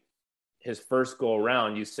league, his first go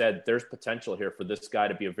around, you said there's potential here for this guy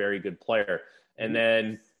to be a very good player. And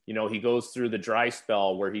then, he goes through the dry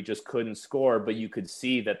spell where he just couldn't score, but you could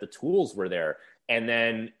see that the tools were there. And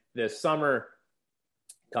then this summer,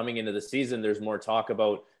 coming into the season, there's more talk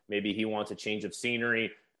about maybe he wants a change of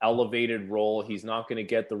scenery, elevated role. He's not going to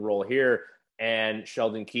get the role here. And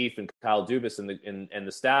Sheldon Keefe and Kyle Dubas and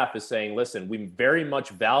the staff is saying, listen, we very much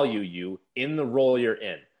value you in the role you're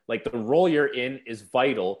in. Like, the role you're in is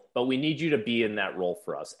vital, but we need you to be in that role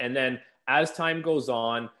for us. And then as time goes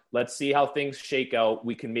on, let's see how things shake out.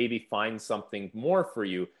 We can maybe find something more for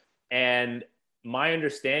you. And my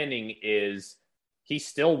understanding is he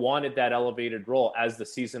still wanted that elevated role as the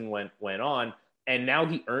season went on, and now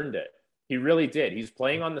he earned it. He really did. He's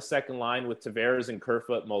playing on the second line with Tavares and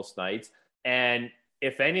Kerfoot most nights. And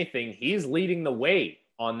if anything, he's leading the way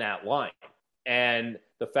on that line. And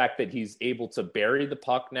the fact that he's able to bury the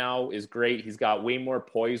puck now is great. He's got way more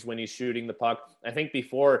poise when he's shooting the puck. I think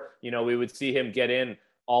before, we would see him get in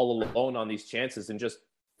all alone on these chances and just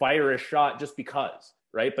fire a shot just because,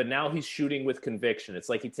 right? But now he's shooting with conviction. It's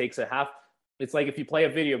like he takes it's like if you play a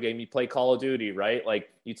video game, you play Call of Duty, right?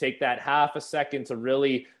 Like, you take that half a second to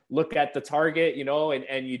really look at the target,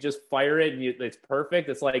 and you just fire it and it's perfect.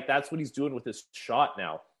 It's like, that's what he's doing with his shot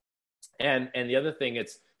now. And the other thing,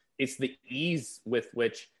 it's the ease with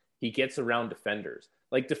which he gets around defenders.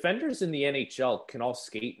 Like, defenders in the NHL can all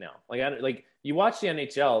skate now. Like you watch the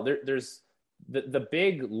NHL, there's the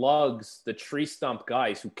big lugs, the tree stump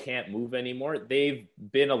guys who can't move anymore. They've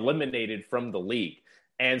been eliminated from the league.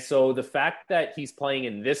 And so the fact that he's playing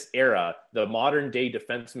in this era, the modern day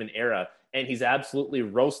defenseman era, and he's absolutely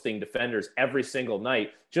roasting defenders every single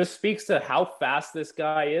night, just speaks to how fast this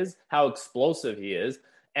guy is, how explosive he is.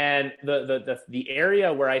 And the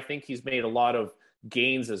area where I think he's made a lot of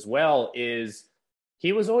gains as well is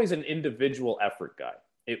he was always an individual effort guy.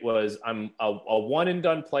 It was, I'm a one and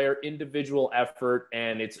done player, individual effort,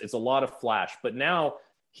 and it's a lot of flash. But now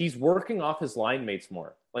he's working off his line mates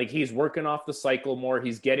more. Like, he's working off the cycle more.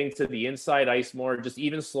 He's getting to the inside ice more, just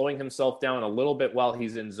even slowing himself down a little bit while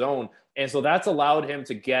he's in zone. And so that's allowed him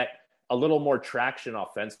to get a little more traction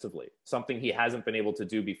offensively, something he hasn't been able to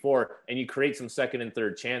do before. And you create some second and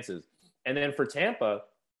third chances. And then for Tampa,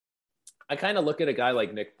 I kind of look at a guy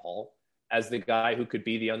like Nick Paul as the guy who could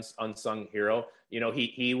be the unsung hero.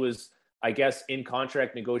 He was, I guess, in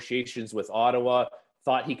contract negotiations with Ottawa,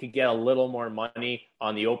 thought he could get a little more money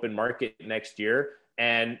on the open market next year.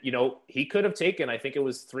 And, he could have taken, I think it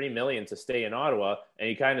was $3 million to stay in Ottawa. And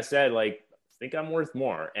he kind of said, like, I think I'm worth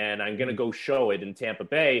more and I'm going to go show it in Tampa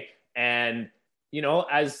Bay. And,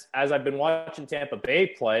 as I've been watching Tampa Bay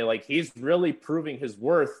play, like, he's really proving his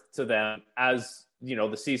worth to them as,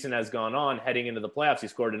 the season has gone on heading into the playoffs. He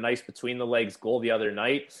scored a nice between the legs goal the other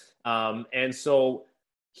night. And so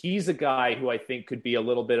he's a guy who I think could be a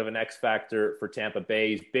little bit of an X factor for Tampa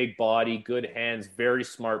Bay. He's big body, good hands, very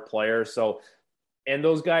smart player. So, and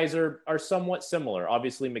those guys are somewhat similar.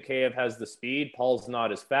 Obviously, Mikheyev has the speed. Paul's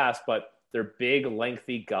not as fast, but they're big,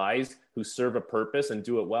 lengthy guys who serve a purpose and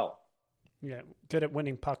do it well. Yeah, good at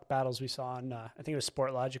winning puck battles. We saw on, I think it was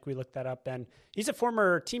Sport Logic. We looked that up. And he's a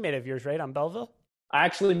former teammate of yours, right, on Belleville? I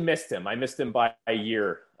actually missed him. I missed him by a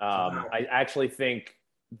year. I actually think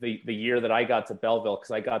the year that I got to Belleville,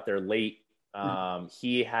 because I got there late,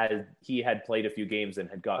 he had played a few games and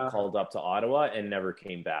had got called up to Ottawa and never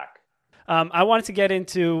came back. I wanted to get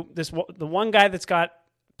into the one guy that's got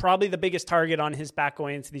probably the biggest target on his back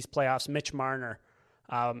going into these playoffs, Mitch Marner.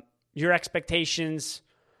 Your expectations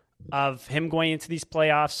of him going into these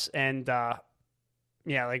playoffs and,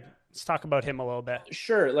 let's talk about him a little bit.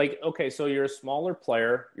 Sure. Okay, so you're a smaller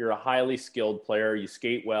player. You're a highly skilled player. You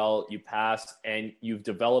skate well, you pass, and you've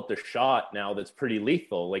developed a shot now that's pretty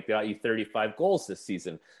lethal. Like, got you 35 goals this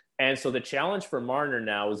season. And so the challenge for Marner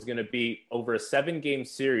now is going to be over a 7-game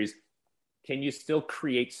series. Can you still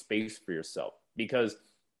create space for yourself? Because,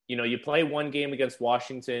 you play one game against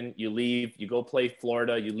Washington, you leave, you go play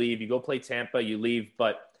Florida, you leave, you go play Tampa, you leave.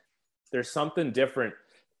 But there's something different.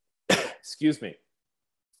 Excuse me.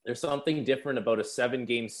 There's something different about a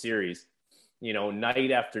 7-game series, night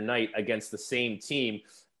after night against the same team.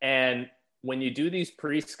 And when you do these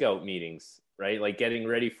pre-scout meetings, right, like getting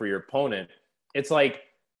ready for your opponent, it's like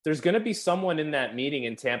there's going to be someone in that meeting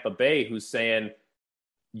in Tampa Bay who's saying,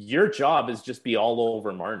 your job is just be all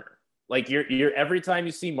over Marner. Like, you're every time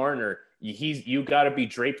you see Marner, you got to be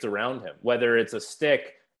draped around him, whether it's a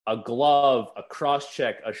stick, a glove, a cross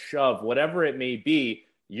check, a shove, whatever it may be,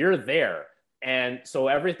 you're there. And so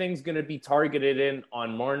everything's going to be targeted in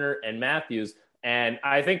on Marner and Matthews. And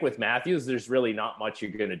I think with Matthews, there's really not much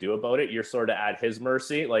you're going to do about it. You're sort of at his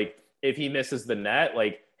mercy. Like, if he misses the net,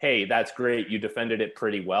 like, hey, that's great. You defended it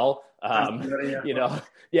pretty well. You know,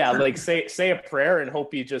 yeah, like say a prayer and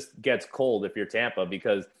hope he just gets cold if you're Tampa,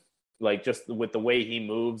 because like just with the way he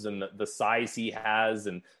moves and the size he has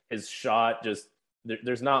and his shot, just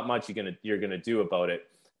there's not much you're gonna do about it.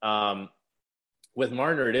 With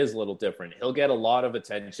Marner, it is a little different. He'll get a lot of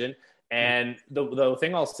attention, and the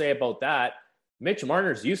thing I'll say about that, Mitch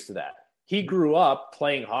Marner's used to that. He grew up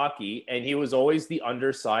playing hockey, and he was always the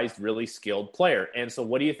undersized, really skilled player. And so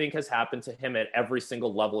what do you think has happened to him at every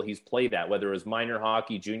single level he's played at, whether it was minor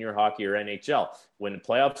hockey, junior hockey, or NHL? When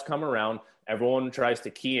playoffs come around, everyone tries to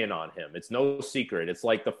key in on him. It's no secret. It's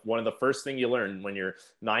like one of the first thing you learn when you're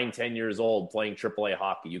 9-10 years old playing AAA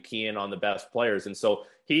hockey. You key in on the best players. And so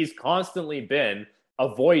he's constantly been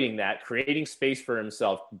avoiding that, creating space for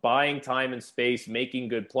himself, buying time and space, making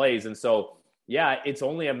good plays. And so yeah, it's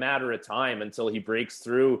only a matter of time until he breaks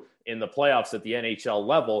through in the playoffs at the NHL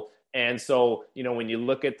level. And so, you know, when you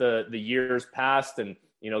look at the years past and,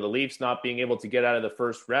 you know, the Leafs not being able to get out of the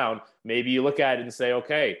first round, maybe you look at it and say,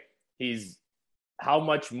 okay, how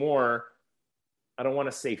much more, I don't want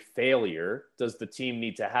to say failure, does the team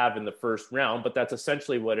need to have in the first round, but that's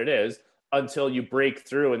essentially what it is, until you break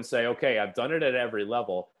through and say, okay, I've done it at every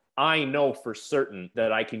level. I know for certain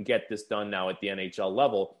that I can get this done now at the NHL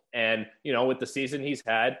level. And, you know, with the season he's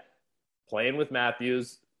had playing with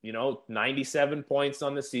Matthews, you know, 97 points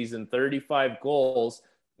on the season, 35 goals,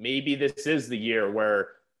 maybe this is the year where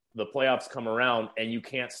the playoffs come around and you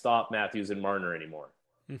can't stop Matthews and Marner anymore.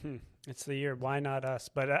 Mm-hmm. It's the year. Why not us?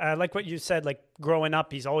 But I like what you said, like growing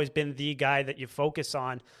up, he's always been the guy that you focus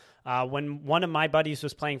on. When one of my buddies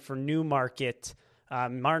was playing for Newmarket,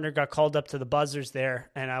 Marner got called up to the Buzzers there,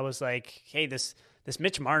 and I was like, hey, this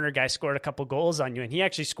Mitch Marner guy scored a couple goals on you, and he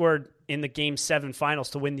actually scored in the Game 7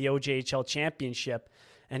 finals to win the OJHL championship.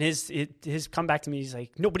 And his comeback to me, he's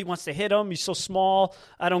like, nobody wants to hit him. He's so small.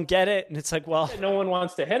 I don't get it. And it's like, well, no one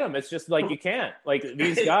wants to hit him. It's just like you can't. Like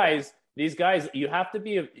these guys, you have to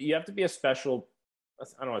be a special.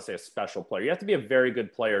 I don't want to say a special player. You have to be a very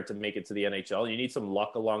good player to make it to the NHL. You need some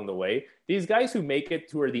luck along the way. These guys who make it,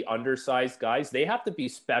 who are the undersized guys, they have to be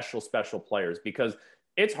special players, because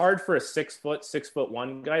it's hard for a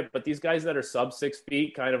 6'1" guy, but these guys that are sub 6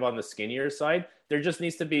 feet, kind of on the skinnier side, there just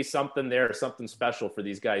needs to be something there, something special for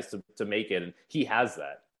these guys to make it. And he has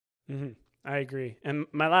that. Mm-hmm. I agree. And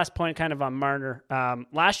my last point kind of on Marner.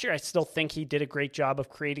 Last year, I still think he did a great job of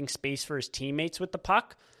creating space for his teammates with the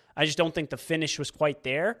puck. I just don't think the finish was quite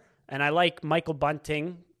there. And I like Michael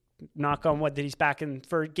Bunting, knock on wood that he's back in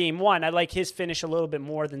for Game 1. I like his finish a little bit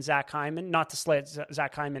more than Zach Hyman. Not to slight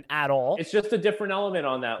Zach Hyman at all. It's just a different element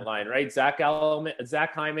on that line, right? Zach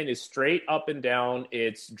Hyman is straight up and down.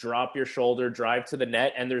 It's drop your shoulder, drive to the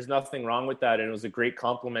net, and there's nothing wrong with that. And it was a great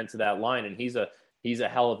compliment to that line. And he's a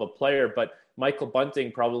hell of a player. But Michael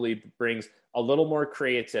Bunting probably brings a little more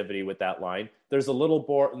creativity with that line. There's a little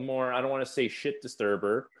more, I don't want to say shit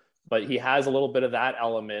disturber, but he has a little bit of that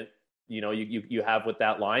element, you know, you have with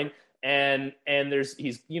that line. And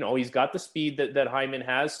he's got the speed that Hyman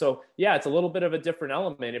has. So yeah, it's a little bit of a different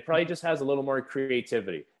element. It probably just has a little more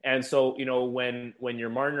creativity. And so, you know, when you're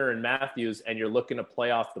Marner and Matthews and you're looking to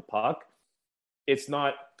play off the puck, it's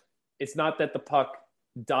not that the puck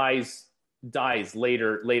dies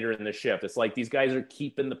later in the shift. It's like these guys are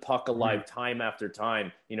keeping the puck alive time after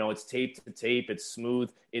time. You know, it's tape to tape, it's smooth,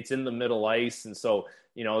 it's in the middle ice. And so,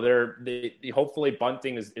 you know, they hopefully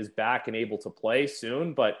Bunting is back and able to play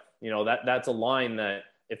soon. But, you know, that's a line that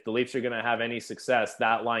if the Leafs are going to have any success,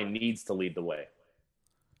 that line needs to lead the way.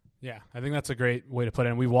 Yeah, I think that's a great way to put it.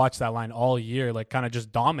 And we watched that line all year, like kind of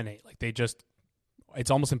just dominate. Like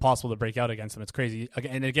it's almost impossible to break out against them. It's crazy.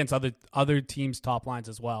 And against other teams' top lines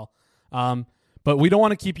as well. But we don't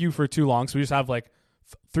want to keep you for too long. So we just have like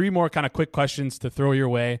 3 more kind of quick questions to throw your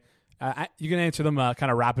way. You can answer them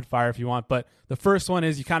kind of rapid fire if you want. But the first one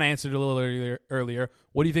is, you kind of answered a little earlier.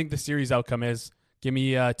 What do you think the series outcome is? Give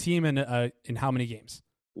me a team and in how many games?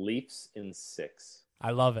 Leafs in 6.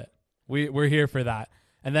 I love it. We're here for that.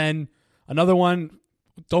 And then another one,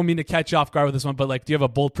 don't mean to catch you off guard with this one, but like, do you have a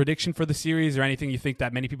bold prediction for the series or anything you think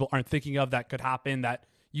that many people aren't thinking of that could happen that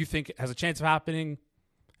you think has a chance of happening?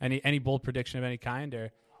 Any bold prediction of any kind?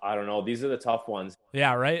 Or I don't know. These are the tough ones.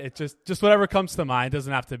 Yeah, right? It's just whatever comes to mind. It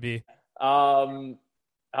doesn't have to be. How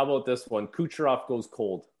about this one? Kucherov goes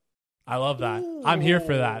cold. I love that. Ooh, I'm here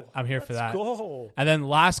for that. Let's go. And then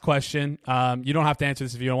last question. You don't have to answer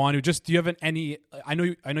this if you don't want to. Just, do you have any? I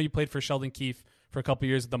know you played for Sheldon Keefe for a couple of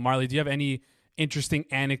years at the Marley. Do you have any interesting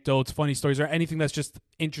anecdotes, funny stories, or anything that's just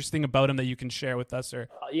interesting about him that you can share with us? Or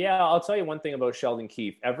yeah, I'll tell you one thing about Sheldon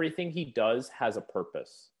Keefe. Everything he does has a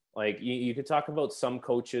purpose. Like you could talk about some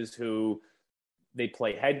coaches who they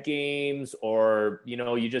play head games, or, you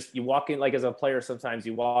know, you walk in, like as a player, sometimes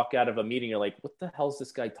you walk out of a meeting, you're like, what the hell is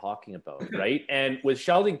this guy talking about? Right. And with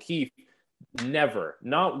Sheldon Keefe, never,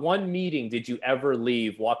 not one meeting did you ever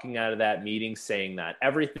leave walking out of that meeting saying that.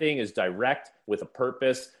 Everything is direct with a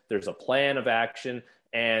purpose. There's a plan of action.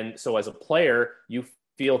 And so as a player, you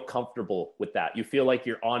feel comfortable with that. You feel like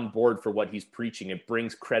you're on board for what he's preaching. It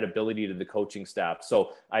brings credibility to the coaching staff.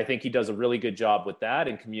 So I think he does a really good job with that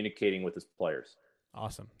and communicating with his players.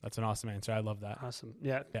 Awesome. That's an awesome answer. I love that. Awesome.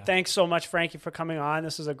 Yeah. Thanks so much, Frankie, for coming on.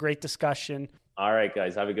 This was a great discussion. All right,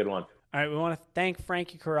 guys. Have a good one. All right, we want to thank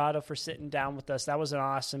Frankie Corrado for sitting down with us. That was an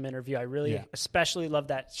awesome interview. I really especially love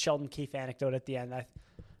that Sheldon Keefe anecdote at the end.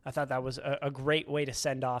 I thought that was a great way to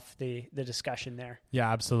send off the discussion there.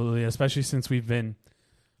 Yeah, absolutely. Especially since we've been,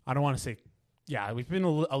 I don't want to say, we've been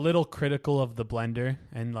a little critical of the blender,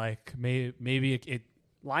 and like maybe it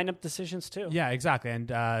lineup decisions too. Yeah, exactly.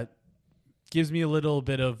 And gives me a little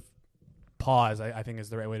bit of pause, I think is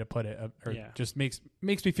the right way to put it, just makes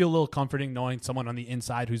me feel a little comforting knowing someone on the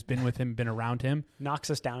inside who's been with him, been around him. Knocks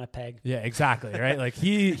us down a peg. Yeah, exactly, right? Like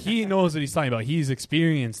he knows what he's talking about. He's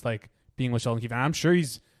experienced like being with Sheldon Keefe, and I'm sure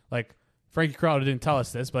he's like, Frankie Corrado didn't tell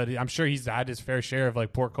us this, but I'm sure he's had his fair share of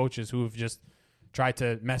like poor coaches who have just tried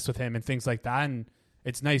to mess with him and things like that. And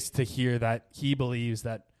it's nice to hear that he believes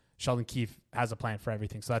that Sheldon Keefe has a plan for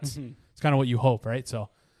everything. So that's it's kind of what you hope, right? So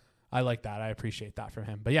I like that. I appreciate that from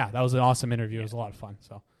him. But yeah, that was an awesome interview. It was a lot of fun.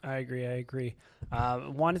 So I agree.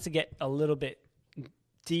 Wanted to get a little bit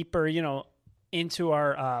deeper, into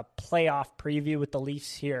our playoff preview with the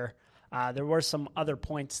Leafs here. There were some other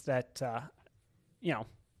points that,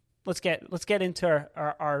 let's get into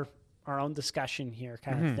our own discussion here,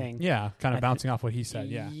 kind of thing. Yeah, kind of bouncing off what he said.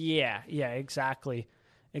 Yeah, exactly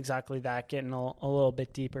that. Getting a little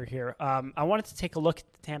bit deeper here. I wanted to take a look at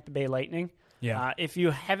the Tampa Bay Lightning. Yeah. If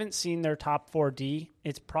you haven't seen their top 4D,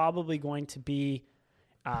 it's probably going to be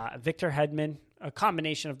Victor Hedman, a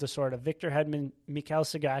combination of the sort of Victor Hedman, Mikhail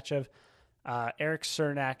Sergachev, Eric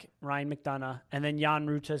Cernak, Ryan McDonough, and then Jan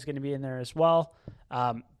Ruta is going to be in there as well.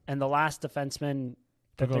 And the last defenseman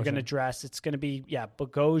that they're going to dress, it's going to be,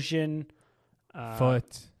 Bogosian.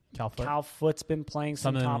 Cal Foot's been playing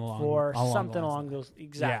some top four, something along those.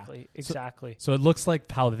 Exactly. So it looks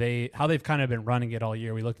like how they've kind of been running it all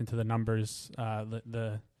year. We looked into the numbers,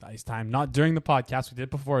 the ice time, not during the podcast. We did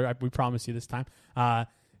before. We promise you this time.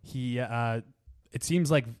 It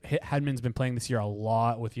seems like Hedman's been playing this year a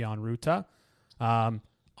lot with Jan Ruta.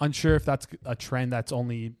 Unsure if that's a trend that's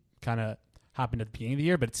only kind of happened at the beginning of the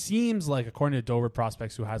year, but it seems like, according to Dover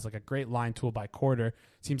Prospects, who has like a great line tool by quarter,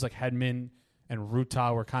 it seems like Hedman and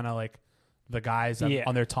Ruta were kind of like the guys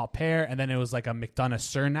on their top pair, and then it was like a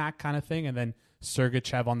McDonough-Cernak kind of thing, and then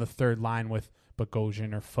Sergachev on the third line with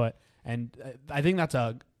Bogosian or Foot. And I think that's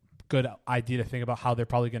a good idea to think about how they're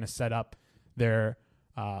probably going to set up their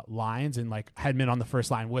lines, and like Hedman on the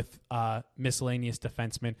first line with miscellaneous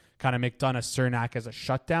defensemen, kind of McDonough-Cernak as a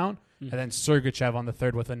shutdown, and then Sergachev on the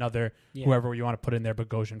third with another whoever you want to put in there,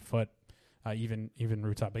 Bogosian, Foot, even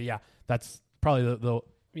Ruta. But yeah, that's probably the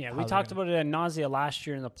we talked about it ad nausea last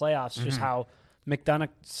year in the playoffs, just how McDonough,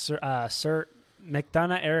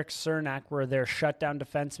 Eric Cernak were their shutdown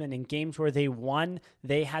defensemen. In games where they won,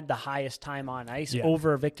 they had the highest time on ice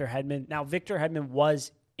over Victor Hedman. Now, Victor Hedman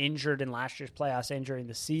was injured in last year's playoffs and during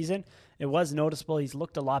the season. It was noticeable. He's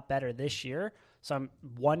looked a lot better this year. So I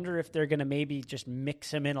wonder if they're going to maybe just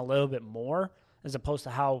mix him in a little bit more, as opposed to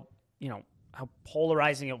how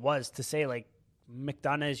polarizing it was to say, like,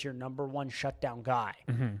 McDonough is your number one shutdown guy,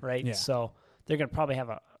 right? Yeah. So they're going to probably have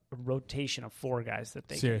a rotation of four guys that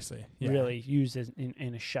they really use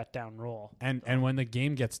in a shutdown role. And when the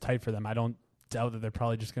game gets tight for them, I don't doubt that they're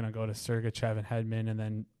probably just going to go to Sergachev and Hedman, and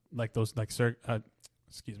then like those Cernak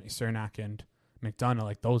and McDonough,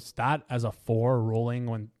 like those, that as a four rolling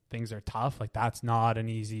when things are tough, like that's not an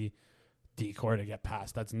easy decor to get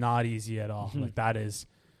past. That's not easy at all. Like that is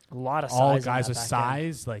a lot of size, all guys with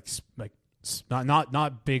size, like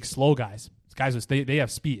not big slow guys. Guys with they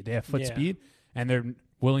have speed, they have foot speed, and they're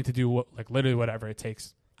willing to do literally whatever it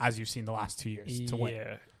takes, as you've seen the last 2 years to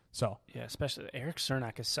win. So especially Eric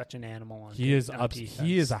Cernak is such an animal on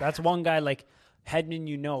defense. That's one guy like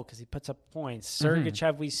Hedman, because he puts up points.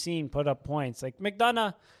 Sergachev, we've seen put up points. Like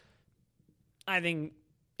McDonough, I think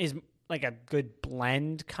is like a good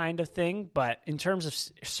blend kind of thing, but in terms of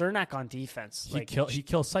Cernak on defense, he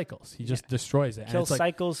kills cycles. He just destroys it. Kills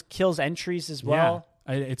cycles, kills entries as well.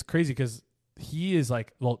 Yeah, it's crazy because he is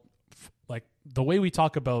like the way we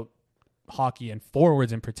talk about hockey and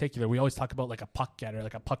forwards in particular, we always talk about like a puck getter,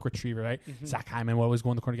 like a puck retriever, right? Zach Hyman, what was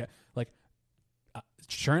going to the corner get. Like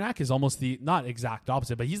Chernak is almost the not exact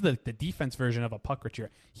opposite, but he's the defense version of a puck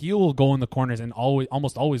retriever. He will go in the corners and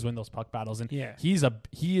almost always win those puck battles. And he is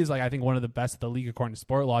like I think one of the best in the league according to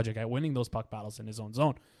Sport Logic at winning those puck battles in his own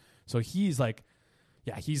zone. So he's like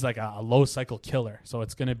a low cycle killer. So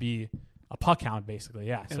it's going to be a puck hound basically.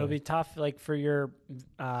 Yeah, it'll be tough like for your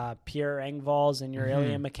Pierre Engvalls and your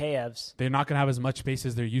Ilya Mikheyevs. They're not going to have as much space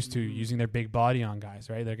as they're used to using their big body on guys,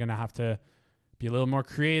 right? They're going to have to be a little more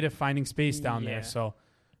creative finding space down there. So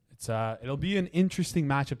it's it'll be an interesting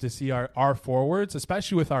matchup to see our forwards,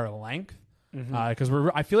 especially with our length, because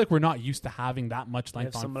I feel like we're not used to having that much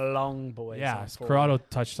length. We have some long boys. Yeah, Corrado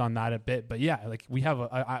touched on that a bit, but yeah, like we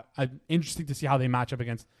have interesting to see how they match up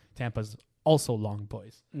against Tampa's also long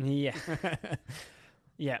boys. Yeah,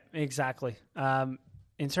 yeah, exactly.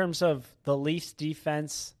 In terms of the Leafs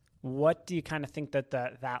defense, what do you kind of think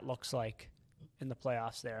that looks like in the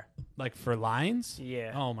playoffs there? Like for lines?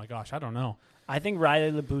 Yeah. Oh my gosh, I don't know. I think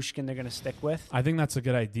Riley Lyubushkin they're going to stick with. I think that's a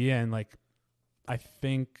good idea, and like I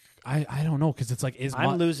think I don't know because it's like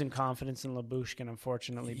I'm losing confidence in Lyubushkin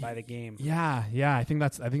unfortunately by the game. Yeah. I think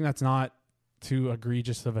that's not too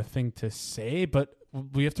egregious of a thing to say, but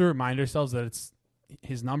we have to remind ourselves that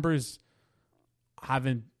his numbers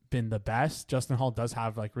haven't been the best. Justin Hall does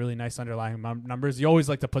have like really nice underlying numbers. You always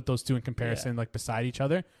like to put those two in comparison, like beside each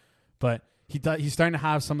other, but he's starting to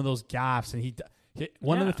have some of those gaffes, and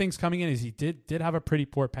one of the things coming in is he did have a pretty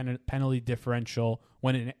poor penalty differential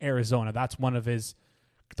when in Arizona. That's one of the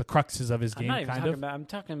cruxes of his game. I'm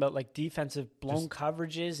talking about like defensive blown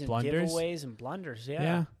coverages and blunders? Giveaways and blunders.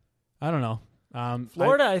 Yeah. I don't know.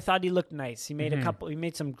 Florida, I thought he looked nice. He made he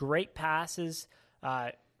made some great passes.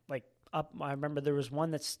 I remember there was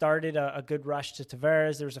one that started a good rush to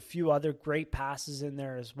Tavares. There was a few other great passes in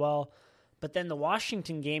there as well. But then the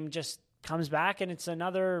Washington game just comes back and it's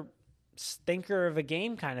another stinker of a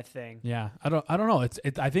game kind of thing. Yeah, I don't know.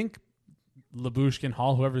 I think Lyubushkin,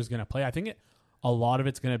 Hall, whoever's going to play, I think a lot of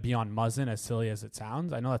it's going to be on Muzzin, as silly as it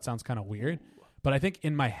sounds. I know that sounds kind of weird, but I think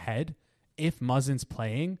in my head, if Muzzin's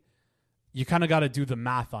playing, you kind of got to do the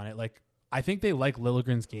math on it. Like, I think they like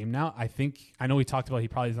Liljegren's game now. I know we talked about he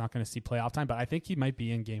probably is not going to see playoff time, but I think he might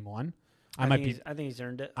be in game one. I think he's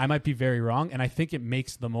earned it. I might be very wrong, and I think it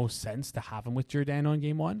makes the most sense to have him with Giordano in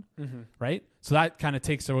game one, right? So that kind of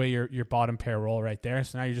takes away your bottom pair role right there.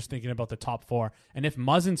 So now you're just thinking about the top four. And if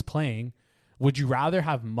Muzzin's playing, would you rather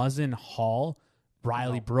have Muzzin, Hall,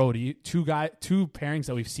 Riley, Brody, two pairings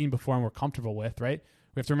that we've seen before and we're comfortable with, right?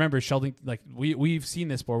 We have to remember Sheldon, like we've seen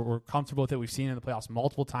this before. We're comfortable with it. We've seen it in the playoffs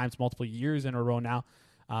multiple times, multiple years in a row now.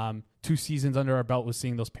 2 seasons under our belt with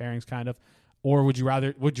seeing those pairings kind of. Or would you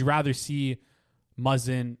rather see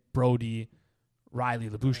Muzzin, Brody, Riley,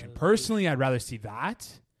 Lyubushkin? Personally, I'd rather see that,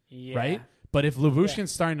 right? But if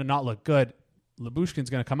Lyubushkin's starting to not look good,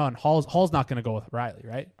 Lyubushkin's going to come out, and Hall's not going to go with Riley,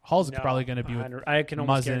 right? Hall's probably going to be with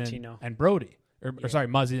Muzzin and Brody. Sorry,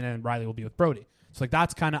 Muzzin and Riley will be with Brody. So like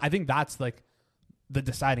that's kind of, I think that's like the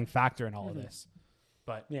deciding factor in all of this.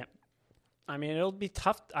 But yeah, I mean it'll be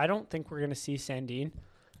tough. I don't think we're going to see Sandin.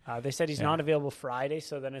 They said he's not available Friday,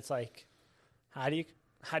 so then it's like. How do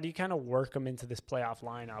you kind of work him into this playoff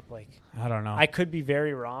lineup? Like, I don't know. I could be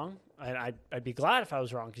very wrong. I'd be glad if I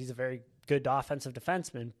was wrong because he's a very good offensive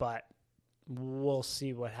defenseman, but we'll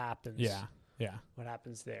see what happens. Yeah. What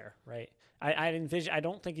happens there, right? I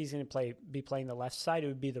don't think he's going to be playing the left side. It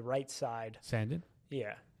would be the right side. Sandin?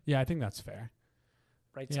 Yeah. Yeah, I think that's fair.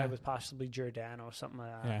 Right side with possibly Giordano or something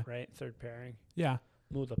like that, right? Third pairing. Yeah.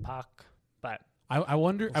 Move the puck, but... I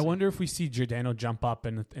wonder if we see Giordano jump up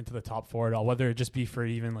into the top four at all, whether it just be for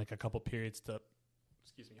even like a couple periods to,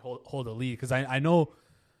 hold a lead. Because I know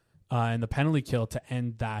in the penalty kill to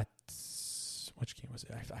end that, which game was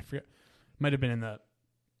it? I forget. Might have been in the,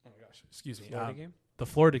 oh my gosh, Florida game? The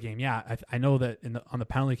Florida game, yeah. I know that on the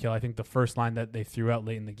penalty kill, I think the first line that they threw out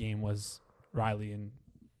late in the game was Riley and,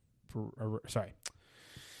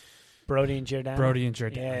 Brody and Giordano.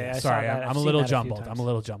 Yeah, sorry, I'm a little jumbled. I'm a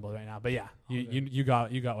little jumbled right now. But yeah, you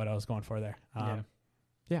got what I was going for there.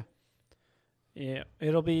 Yeah,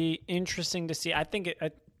 it'll be interesting to see. I think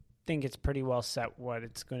it's pretty well set what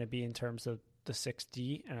it's going to be in terms of the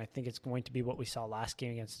 6D, and I think it's going to be what we saw last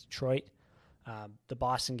game against Detroit. The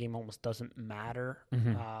Boston game almost doesn't matter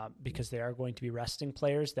because they are going to be resting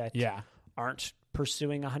players that aren't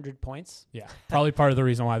pursuing 100 points. Yeah, probably part of the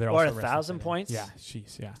reason why they're or also 1,000 points. Yeah,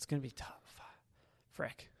 jeez, yeah, it's gonna be tough.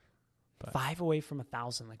 Frick, 5 away from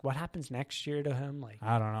 1,000. Like, what happens next year to him? Like,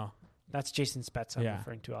 I don't know. That's Jason Spetz I'm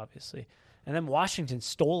referring to, obviously. And then Washington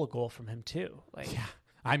stole a goal from him too. Like,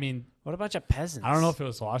 I mean, what a bunch of peasants. I don't know if it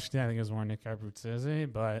was Washington. I think it was more Nick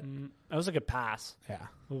Abruzzese, but that was a good pass. Yeah,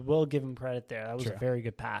 we'll give him credit there. That was a very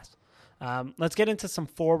good pass. Let's get into some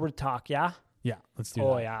forward talk, yeah? Yeah, let's do that.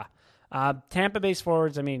 Oh, yeah. Tampa Bay's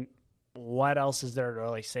forwards, I mean, what else is there to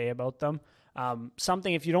really say about them?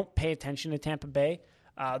 Something, if you don't pay attention to Tampa Bay,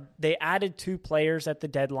 they added 2 players at the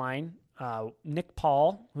deadline. Nick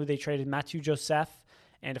Paul, who they traded Mathieu Joseph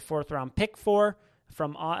and a 4th-round pick for.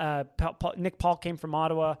 Nick Paul came from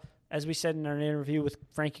Ottawa. As we said in our interview with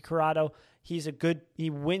Frankie Corrado, he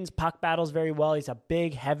wins puck battles very well. He's a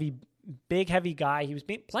big, heavy guy. He was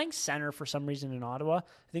playing center for some reason in Ottawa.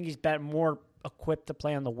 I think he's more equipped to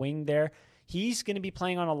play on the wing there. He's going to be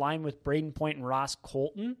playing on a line with Braden Point and Ross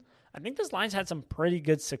Colton. I think this line's had some pretty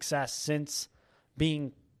good success since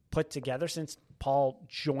being put together, since Paul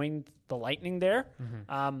joined the Lightning there.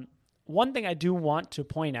 Mm-hmm. One thing I do want to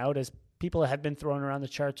point out is people have been throwing around the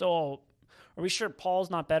charts, are we sure Paul's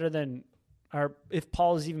not better than, or if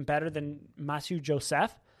Paul is even better than Mathieu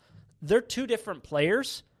Joseph? They're 2 different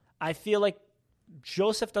players. I feel like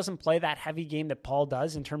Joseph doesn't play that heavy game that Paul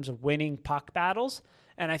does in terms of winning puck battles.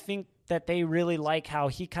 And I think that they really like how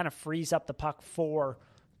he kind of frees up the puck for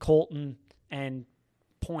Colton and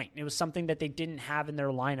Point. It was something that they didn't have in their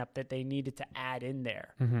lineup that they needed to add in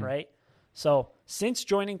there, right? So since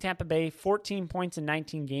joining Tampa Bay, 14 points in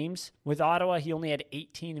 19 games. With Ottawa, he only had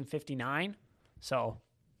 18 and 59. So,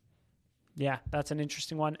 yeah, that's an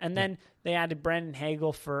interesting one. And then they added Brandon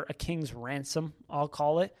Hagel for a king's ransom, I'll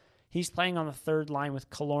call it. He's playing on the 3rd line with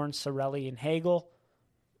Killorn, Cirelli, and Hagel.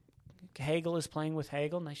 Hagel is playing with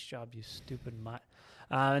Hagel. Nice job, you stupid mutt.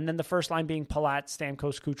 And then the first line being Palat,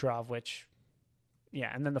 Stamkos, Kucherov,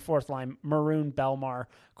 and then the 4th line, Maroon, Belmar,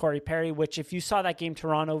 Corey Perry, which if you saw that game,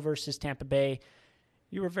 Toronto versus Tampa Bay,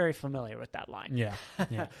 you were very familiar with that line. Yeah.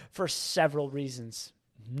 For several reasons.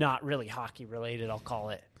 Not really hockey related, I'll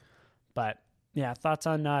call it. But, yeah, thoughts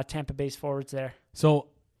on Tampa Bay's forwards there? So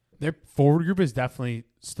their forward group is definitely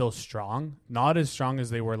still strong. Not as strong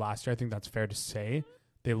as they were last year. I think that's fair to say.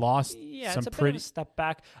 They lost some it's a pretty... bit of a step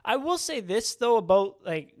back. I will say this, though, about,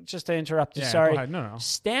 just to interrupt you, sorry. Go ahead. No.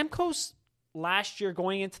 Stamkos last year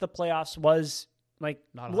going into the playoffs was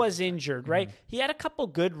injured, right? Mm-hmm. He had a couple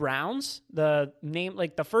good rounds. The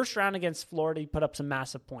first round against Florida, he put up some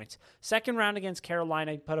massive points. Second round against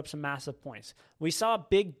Carolina, he put up some massive points. We saw a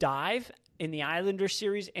big dive in the Islanders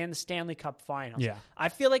series and the Stanley Cup Finals. Yeah. I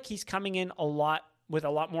feel like he's coming in with a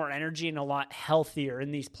lot more energy and a lot healthier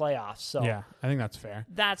in these playoffs. So yeah, I think that's fair.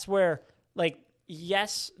 That's where,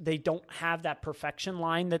 yes, they don't have that perfection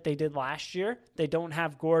line that they did last year. They don't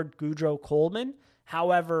have Gord, Goudreau, Coleman.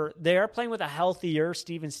 However, they are playing with a healthier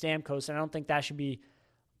Steven Stamkos, and I don't think that should be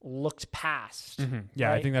looked past. Mm-hmm. Yeah,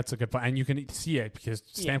 right? I think that's a good point. And you can see it because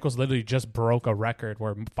Stamkos literally just broke a record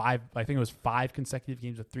where 5 consecutive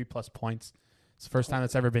games with 3+ points. It's the first time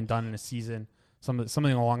that's ever been done in a season.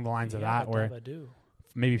 Something along the lines of that, where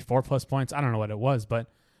maybe 4+ points. I don't know what it was, but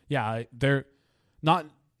yeah, they're not.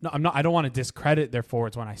 No, I don't want to discredit their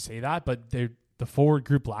forwards when I say that, but the forward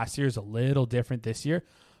group last year is a little different this year.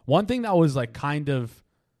 One thing that was kind of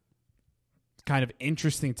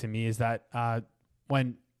interesting to me is that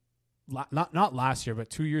when not last year, but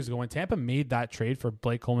 2 years ago, when Tampa made that trade for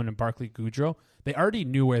Blake Coleman and Barclay Goudreau, they already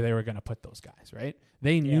knew where they were going to put those guys, right?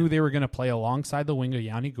 They knew they were going to play alongside the wing of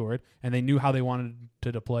Yanni Gourde, and they knew how they wanted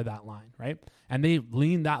to deploy that line, right? And they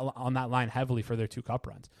leaned on that line heavily for their 2 cup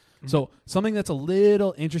runs. Mm-hmm. So something that's a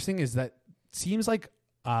little interesting is that seems like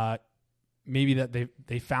maybe that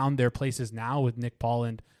they found their places now with Nick Paul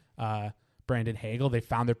and Brandon Hagel. They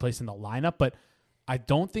found their place in the lineup, but I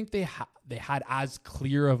don't think they had as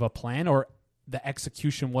clear of a plan, or the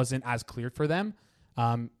execution wasn't as clear for them.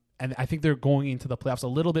 And I think they're going into the playoffs a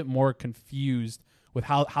little bit more confused with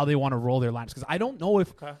how they want to roll their lines, because I don't know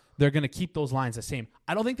if they're going to keep those lines the same.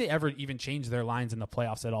 I don't think they ever even changed their lines in the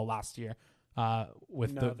playoffs at all last year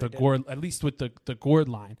with the Gourde, at least with the Gourde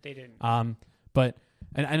line. They didn't. But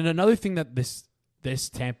another thing that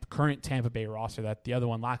this current Tampa Bay roster that the other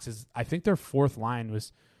one lacks is, I think their 4th line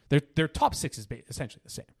was their top 6 is essentially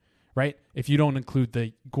the same, right? If you don't include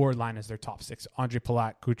the Gourde line as their top 6, Andre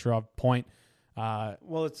Palat, Kucherov, Point.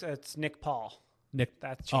 Well, it's Nick Paul.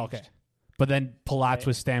 That's changed. Oh, okay. But then Palat's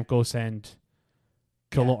with Stamkos and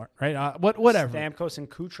Killorn, right? Whatever. Stamkos and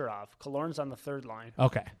Kucherov. Killorn's on the 3rd line.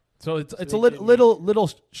 Okay. So it's a little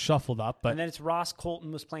shuffled up, but and then it's Ross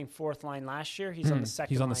Colton was playing 4th line last year. He's on the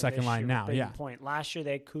second. He's on the second line now. Yeah. Point. Last year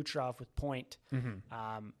they had Kucherov with Point,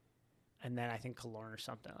 and then I think Killorn or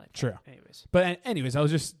something like that. True. Anyways, I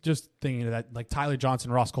was just thinking of that, Tyler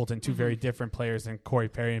Johnson, Ross Colton, 2 very different players than Corey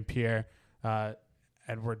Perry and Pierre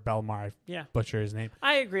Edward Belmar. I butcher his name.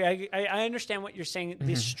 I agree. I understand what you're saying.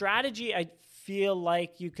 The strategy, I feel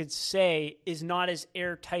like you could say, is not as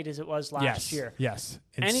airtight as it was last year. Yes.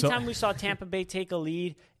 And anytime we saw Tampa Bay take a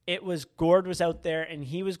lead, it was Gord was out there and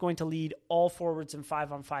he was going to lead all forwards in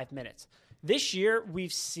 5-on-5 minutes. This year,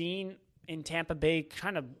 we've seen in Tampa Bay,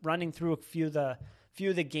 kind of running through a few of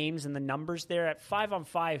the games and the numbers there at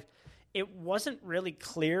 5-on-5, it wasn't really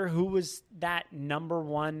clear who was that number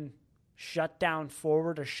one shutdown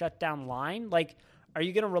forward or shutdown line. Like, are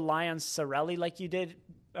you going to rely on Cirelli like you did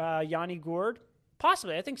Yanni Gourde?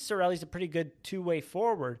 Possibly. I think Cirelli's a pretty good two-way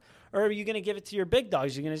forward. Or are you going to give it to your big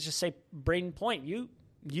dogs? You're going to just say, Braden Point, you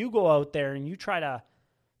go out there and you try to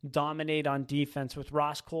dominate on defense with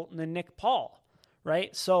Ross Colton and Nick Paul,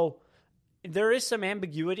 right? So there is some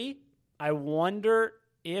ambiguity. I wonder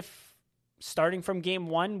if starting from game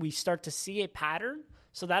one, we start to see a pattern.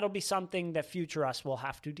 So that'll be something that future us will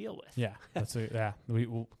have to deal with. Yeah, we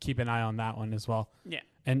will keep an eye on that one as well. Yeah.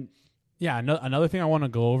 And yeah, another thing I want to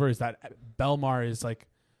go over is that Belmar is like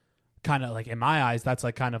kind of like, in my eyes, that's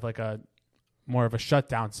like kind of like a more of a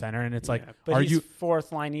shutdown center. And it's like, but are he's you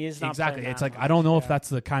fourth line? He is not exactly. playing It's that like, much. I don't know if that's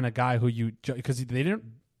the kind of guy who because they didn't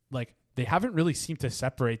like, they haven't really seemed to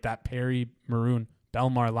separate that Perry Maroon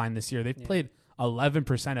Belmar line this year. They've played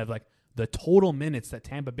 11% of like the total minutes that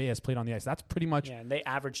Tampa Bay has played on the ice. That's pretty much. Yeah, and they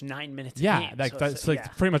average 9 minutes a yeah, game. like So that's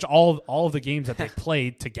like pretty much all of the games that they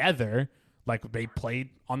played together. Like they played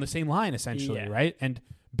on the same line essentially, right? And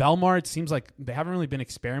Belmar, it seems like they haven't really been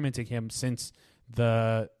experimenting him since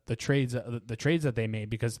the trades that they made,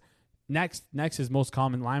 because next his most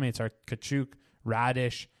common line mates are Kachuk,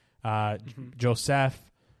 Radish, Joseph,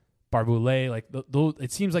 Barboulay. Like those,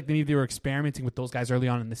 it seems like they were experimenting with those guys early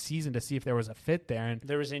on in the season to see if there was a fit there, and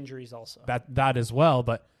there was injuries also. That as well,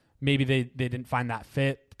 but maybe they didn't find that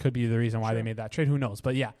fit. Could be the reason why they made that trade. Who knows?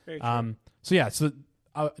 But yeah, so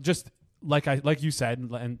just like you said,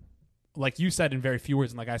 and like you said in very few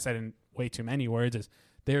words, and like I said in way too many words, is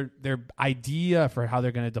their idea for how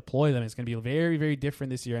they're going to deploy them is going to be very, very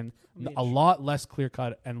different this year, and a lot less clear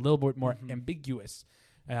cut and a little bit more ambiguous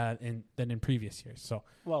than in previous years. So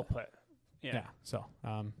well put. Yeah. So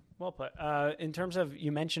well put. In terms of,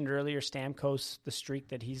 you mentioned earlier Stamkos, the streak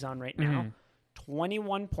that he's on right now,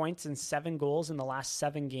 21 points and 7 goals in the last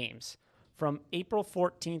 7 games. From April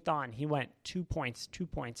 14th on, he went 2 points, 2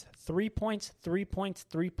 points, 3 points, 3 points,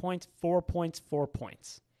 3 points, 4 points, 4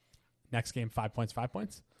 points. Next game, 5 points, 5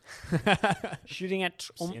 points. Shooting at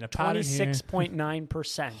Seeing a pattern here.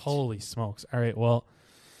 26.9%. Holy smokes. All right, well.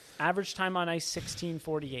 Average time on ice,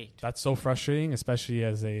 16:48. That's so frustrating, especially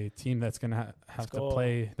as a team that's going to have to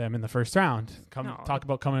play them in the first round. Talk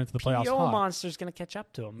about coming into the playoffs PDO hot. Monster's going to catch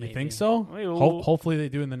up to them, maybe. You think so? Hopefully they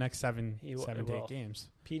do in the next 7 to 8 games.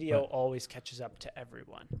 PDO always catches up to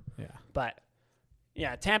everyone. Yeah. But,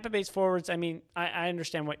 yeah, Tampa Bay's forwards, I mean, I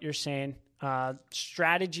understand what you're saying.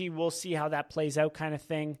 Strategy, we'll see how that plays out, kind of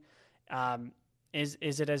thing. Is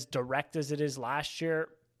it as direct as it is last year?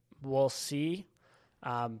 We'll see.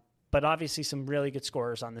 But obviously some really good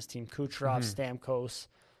scorers on this team. Kucherov, Stamkos.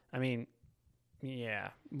 I mean,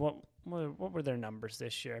 yeah. What were their numbers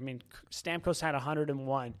this year? I mean, Stamkos had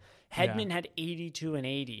 101. Hedman had 82 and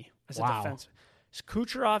 80 as a defense.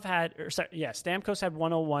 Kucherov had, Stamkos had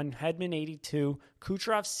 101. Hedman 82.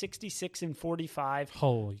 Kucherov 66 and 45.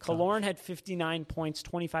 Holy Killorn had 59 points,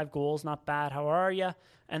 25 goals. Not bad. How are you?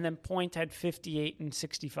 And then Point had 58 and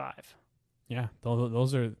 65. Yeah,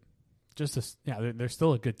 those are. They're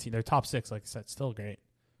still a good team. They're top 6, like I said, still great.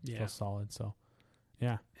 Yeah. Still solid. So,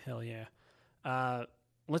 yeah. Hell yeah.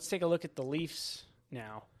 Let's take a look at the Leafs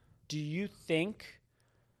now. Do you think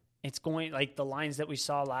it's going, like the lines that we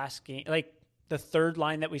saw last game, like the third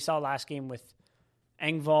line that we saw last game with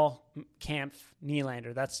Engvall, Kampf,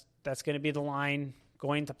 Nylander, that's going to be the line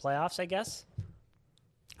going to playoffs, I guess?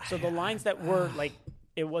 So the lines that were, like,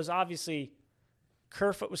 it was obviously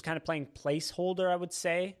Kerfoot was kind of playing placeholder, I would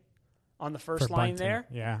say, on the first line there.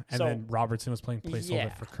 Yeah, and then Robertson was playing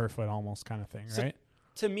placeholder for Kerfoot almost kind of thing, right?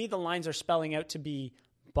 To me, the lines are spelling out to be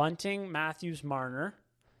Bunting, Matthews, Marner,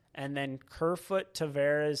 and then Kerfoot,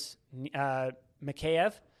 Tavares,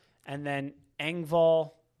 Mikheyev, and then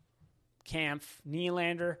Engvall, Kampf,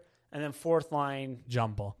 Nylander, and then fourth line,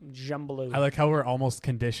 Jumbaloo. I like how we're almost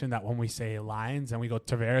conditioned that when we say lines and we go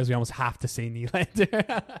Tavares, we almost have to say Nylander.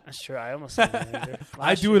 That's true. I almost said Nylander.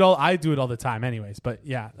 I do it all the time anyways. But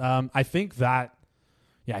yeah, I think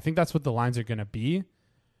that's what the lines are going to be.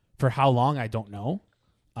 For how long, I don't know.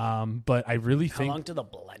 But I really think. How long till the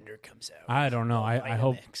blender comes out? I don't know. I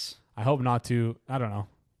hope not to. I don't know.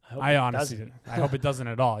 I honestly, I hope it doesn't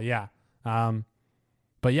at all. Yeah.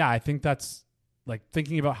 But yeah, I think that's. Like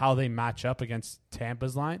thinking about how they match up against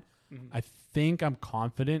Tampa's line, I think I'm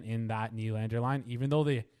confident in that Nylander line, even though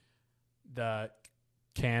the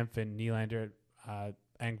Kampf and Nylander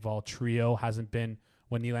Engvall trio hasn't been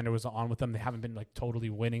when Nylander was on with them, they haven't been like totally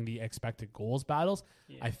winning the expected goals battles.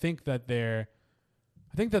 Yeah. I think that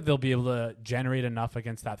they'll be able to generate enough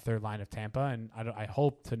against that third line of Tampa, and I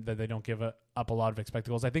hope that they don't give up a lot of expected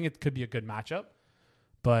goals. I think it could be a good matchup,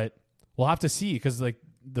 but we'll have to see, because like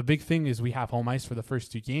the big thing is we have home ice for the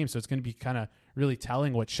first 2 games, so it's going to be kind of really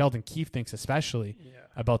telling what Sheldon Keefe thinks, especially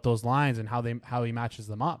about those lines and how he matches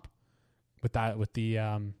them up with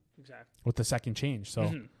the second change.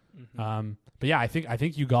 So, but yeah, I think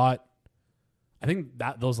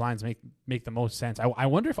that those lines make the most sense. I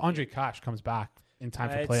wonder if Andre Cash comes back in time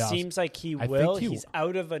for playoffs. It seems like he will. He's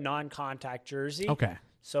out of a non-contact jersey. Okay.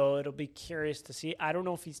 So it'll be curious to see. I don't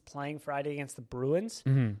know if he's playing Friday against the Bruins.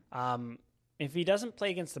 If he doesn't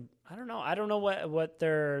play against I don't know. I don't know what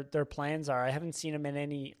their plans are. I haven't seen him in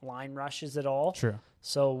any line rushes at all. True.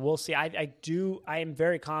 So we'll see. I am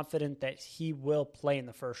very confident that he will play in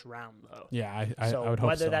the first round, though. Yeah, I would hope so.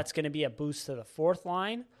 Whether that's going to be a boost to the fourth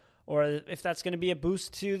line, or if that's going to be a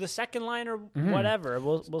boost to the second line, or whatever,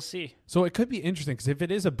 we'll see. So it could be interesting, because if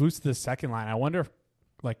it is a boost to the second line, I wonder if,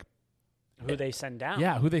 like, who they send down.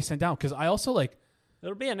 Yeah, who they send down. Because I also like,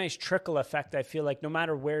 it'll be a nice trickle effect, I feel like, no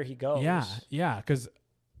matter where he goes. Yeah, because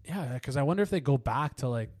I wonder if they go back to,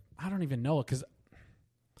 like, I don't even know, because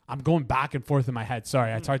I'm going back and forth in my head.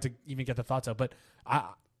 Sorry, it's hard to even get the thoughts out. But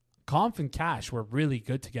Conf and Cash were really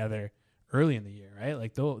good together early in the year, right?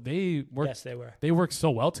 Like, they worked. Yes, they were. They worked so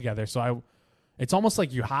well together. So it's almost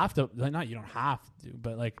like you have to, not you don't have to,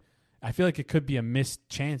 but like I feel like it could be a missed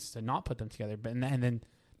chance to not put them together. But and then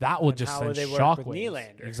that will just send shockwaves.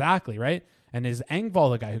 Nylander. Exactly, right? And is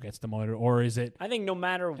Engvall the guy who gets demoted, or is it? I think no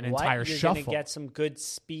matter what, you're going to get some good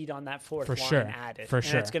speed on that fourth line added. For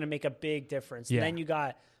sure. It's going to make a big difference. Yeah. And then you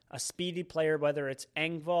got a speedy player, whether it's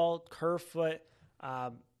Engvall, Kerfoot,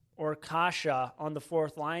 or Kasha on the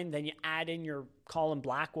fourth line. Then you add in your Colin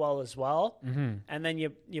Blackwell as well. And then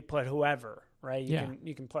you put whoever, right?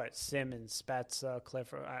 You can put Simmons, Spezza,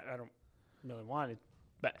 Clifford. I don't really want it.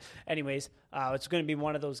 But anyways, it's going to be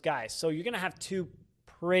one of those guys. So you're going to have 2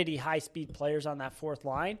 pretty high-speed players on that fourth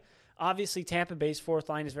line. Obviously, Tampa Bay's fourth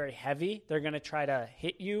line is very heavy. They're going to try to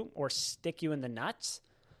hit you or stick you in the nuts,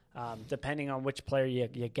 depending on which player you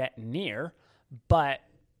get near. But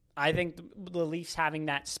I think the Leafs having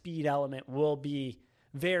that speed element will be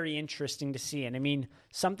very interesting to see. And, I mean,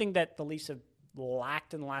 something that the Leafs have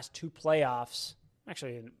lacked in the last 2 playoffs,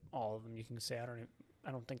 actually in all of them, you can say,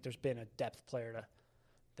 I don't think there's been a depth player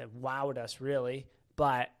that wowed us really,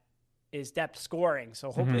 but is depth scoring.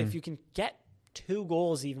 So hopefully if you can get 2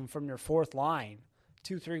 goals even from your fourth line,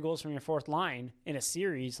 2-3 goals from your fourth line in a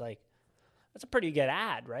series, like that's a pretty good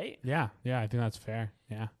ad, right? Yeah, I think that's fair.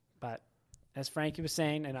 Yeah. But as Frankie was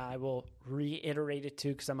saying, and I will reiterate it too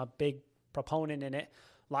because I'm a big proponent in it,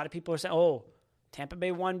 a lot of people are saying, oh, Tampa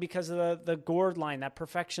Bay won because of the Gord line, that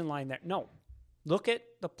perfection line there. No. Look at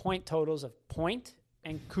the point totals of Point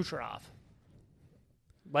and Kucherov.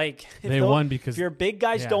 Like they won because if your big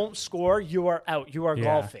guys don't score, you are out. You are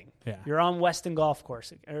golfing. Yeah. You're on Weston Golf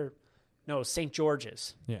Course or no, St.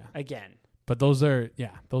 George's. Yeah. Again. But those are like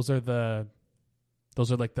the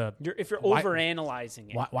if you're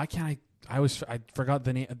overanalyzing it. Why can't I forgot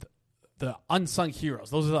the name, the unsung heroes.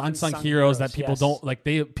 Those are the unsung heroes that people don't like.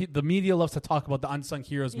 The media loves to talk about the unsung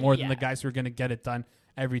heroes more than the guys who are going to get it done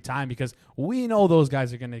every time, because we know those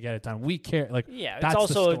guys are going to get it done. We care. Like, it's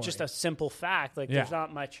also just a simple fact. Like, there's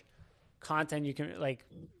not much content you can like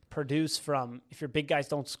produce from. If your big guys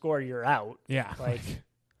don't score, you're out. Yeah, like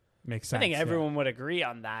makes sense. I think everyone would agree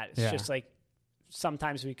on that. It's just like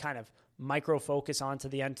sometimes we kind of micro focus onto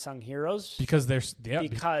the unsung heroes because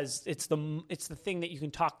because it's the thing that you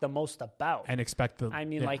can talk the most about and expect the. I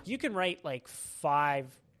mean, like you can write like 5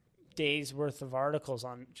 days worth of articles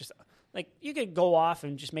on just. Like, you could go off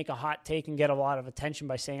and just make a hot take and get a lot of attention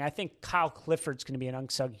by saying, I think Kyle Clifford's going to be an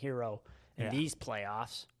unsung hero in these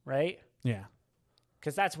playoffs, right? Yeah.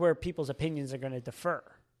 Because that's where people's opinions are going to defer.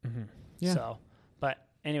 Mm-hmm. Yeah. So, but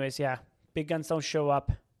anyways, big guns don't show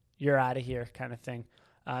up, you're out of here kind of thing.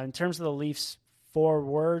 In terms of the Leafs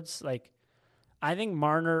forwards, like, I think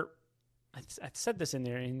Marner, I said this in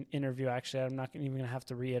their interview, actually, I'm not even going to have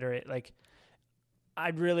to reiterate. Like,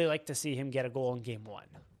 I'd really like to see him get a goal in game 1.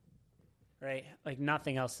 Right? Like,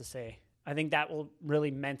 nothing else to say. I think that will really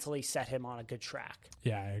mentally set him on a good track.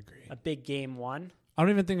 Yeah, I agree. A big game 1. I don't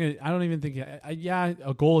even think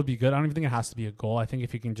a goal would be good. I don't even think it has to be a goal. I think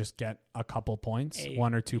if you can just get a couple points,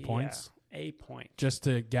 1 or 2 points. A point. Just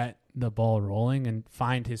to get the ball rolling and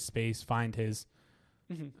find his space, find his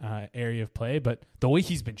area of play. But the way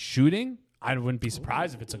he's been shooting, I wouldn't be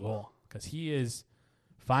surprised if it's a goal, because he is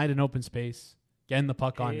finding open space, getting the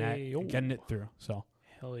puck on net, and getting it through. So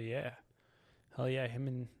hell yeah. Hell yeah,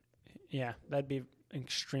 that'd be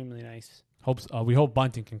extremely nice. We hope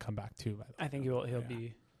Bunting can come back too. By the way. I think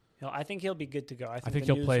I think he'll be good to go. I think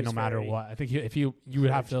he'll play no matter what. I think you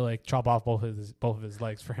would have to like chop off both of his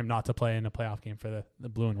legs for him not to play in a playoff game for the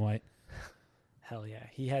blue and white. Hell yeah,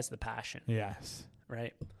 he has the passion. Yes,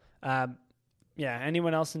 right.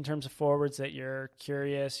 Anyone else in terms of forwards that you're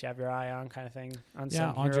curious, you have your eye on, kind of thing? On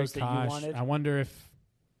some Andre heroes that you Kosh. wanted? I wonder if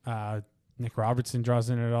Nick Robertson draws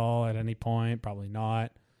in at all at any point. Probably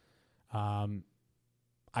not.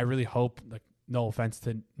 I really hope, like, no offense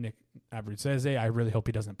to Nick Abruzzese, I really hope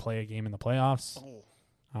he doesn't play a game in the playoffs.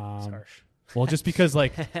 That's harsh. Well, just because,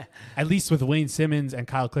 like, at least with Wayne Simmons and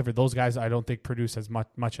Kyle Clifford, those guys I don't think produce as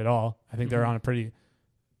much at all. I think they're on a pretty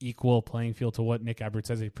equal playing field to what Nick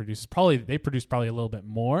Abruzzese produces. They produce probably a little bit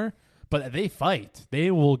more, but they fight.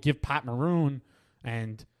 They will give Pat Maroon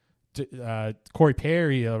and Corey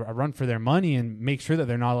Perry a run for their money and make sure that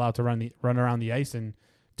they're not allowed to run around the ice and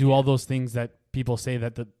do all those things that people say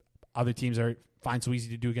that the other teams find so easy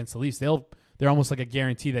to do against the Leafs. They're almost like a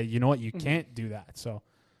guarantee that, you know what, you can't do that. So,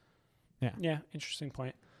 yeah. Yeah, interesting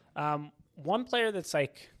point. One player that's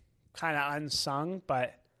like kind of unsung,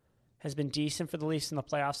 but has been decent for the Leafs in the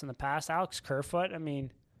playoffs in the past, Alex Kerfoot. I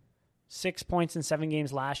mean, 6 points in 7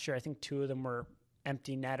 games last year. I think 2 of them were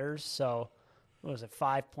empty netters. So, what was it,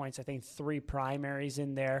 5 points? I think 3 primaries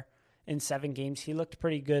in there in 7 games. He looked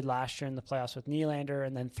pretty good last year in the playoffs with Nylander,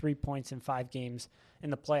 and then 3 points in 5 games in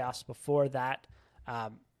the playoffs before that. I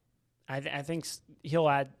think he'll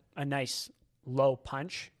add a nice low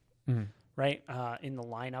punch, right, in the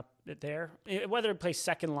lineup there. Whether it plays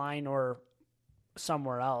second line or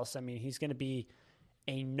somewhere else, I mean, he's going to be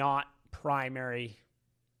a not primary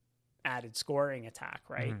added scoring attack,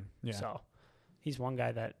 right? Yeah. So he's one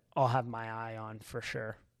guy that I'll have my eye on for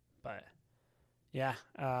sure. But yeah,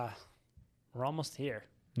 we're almost here.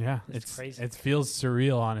 Yeah, it's crazy. It feels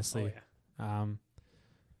surreal, honestly. Oh,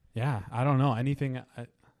 yeah. I don't know anything. I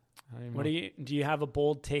don't even know. Do you have a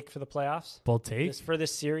bold take for the playoffs? Bold take for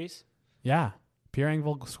this series? Yeah, Pierre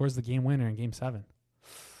Engvall scores the game winner in Game 7.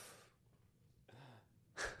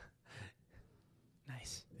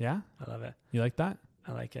 Nice. Yeah, I love it. You like that?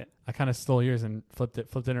 I like it. I kind of stole yours and flipped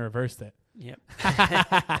it and reversed it. Yep.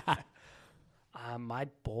 My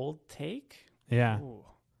bold take? Yeah. Ooh.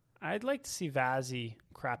 I'd like to see Vazzy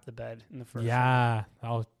crap the bed in the first round.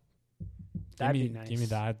 That'd be nice. Give me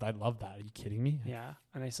that. I'd love that. Are you kidding me? Yeah.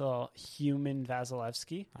 A nice little human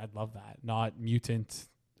Vasilevsky. I'd love that. Not mutant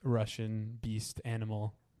Russian beast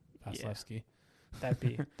animal Vasilevsky. Yeah.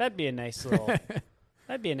 That'd be a nice little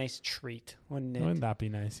that'd be a nice treat, wouldn't it? Wouldn't that be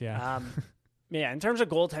nice? Yeah. In terms of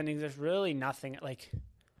goaltending, there's really nothing like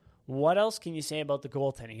what else can you say about the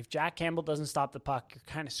goaltending? If Jack Campbell doesn't stop the puck, you're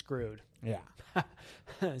kind of screwed. Yeah.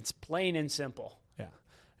 It's plain and simple. Yeah.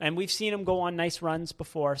 And we've seen him go on nice runs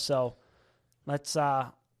before, so let's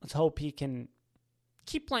hope he can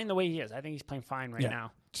keep playing the way he is. I think he's playing fine right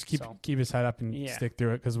now. Just keep his head up and stick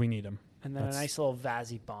through it because we need him. And then a nice little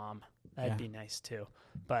Vazzy bomb. That'd be nice too.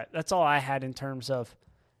 But that's all I had in terms of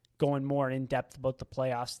going more in depth about the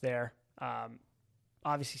playoffs there.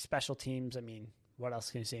 Obviously, special teams. I mean, what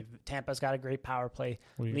else can you say? Tampa's got a great power play.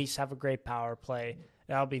 Leafs have a great power play.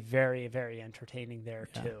 That'll be very, very entertaining there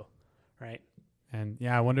too, right? And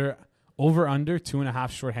I wonder over under 2.5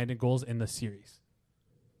 shorthanded goals in the series.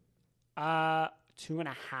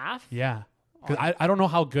 2.5. Yeah, because I don't know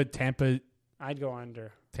how good Tampa. I'd go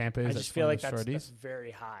under. Tampa is. I just feel like that's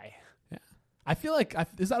very high. Yeah, I feel like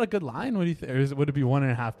is that a good line? What do you think? Or would it be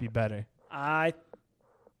 1.5 be better?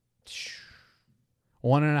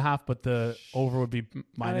 1.5, but the over would be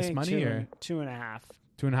minus money, or 2.5.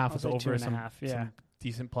 2.5 is over. 2.5, some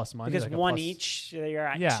decent plus money because like one each. You're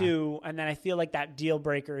at 2, and then I feel like that deal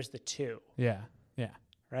breaker is the 2. Yeah,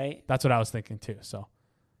 right. That's what I was thinking too. So,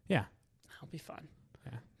 yeah, that'll be fun.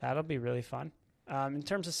 Yeah, that'll be really fun. In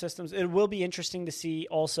terms of systems, it will be interesting to see.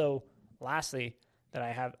 Also, lastly, that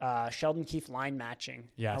I have Sheldon Keefe line matching.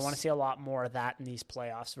 Yes, I want to see a lot more of that in these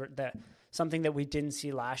playoffs. Something that we didn't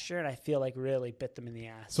see last year, and I feel like really bit them in the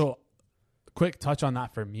ass. So, quick touch on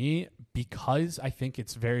that for me, because I think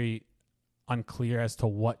it's very unclear as to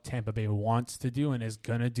what Tampa Bay wants to do and is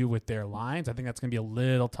going to do with their lines. I think that's going to be a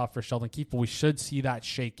little tough for Sheldon Keefe, but we should see that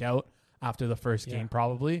shake out after the first game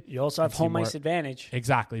probably. You also have home ice advantage.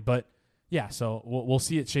 Exactly, but yeah, so we'll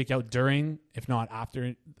see it shake out during, if not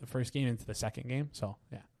after the first game into the second game. So,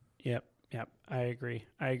 yeah. Yep. I agree.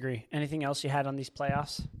 Anything else you had on these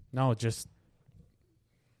playoffs? No, just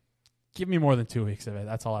give me more than 2 weeks of it.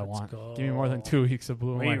 That's all I want. Go. Give me more than 2 weeks of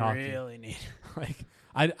blue and white hockey. We really need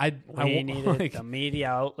we need it. The media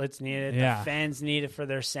outlets need it. Yeah. The fans need it for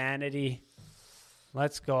their sanity.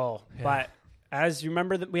 Let's go. Yeah. But as you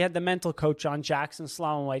remember that we had the mental coach on, Jackson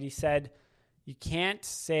White. He said, you can't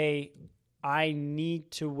say I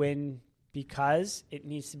need to win because it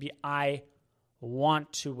needs to be I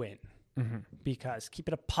want to win. Because keep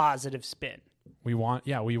it a positive spin. We want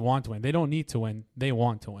to win. They don't need to win. They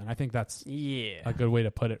want to win. I think that's a good way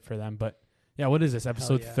to put it for them. But yeah, what is this?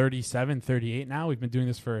 Episode 37, 38 now? We've been doing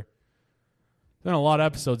this for a lot of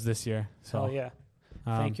episodes this year. So yeah.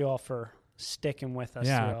 Thank you all for sticking with us.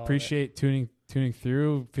 Yeah, appreciate tuning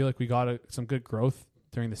through. Feel like we got some good growth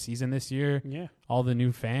during the season this year. Yeah. All the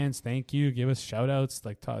new fans, thank you. Give us shout outs.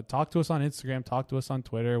 Like talk to us on Instagram, talk to us on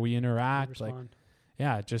Twitter. We interact.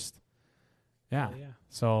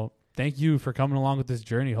 So thank you for coming along with this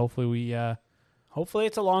journey. Hopefully hopefully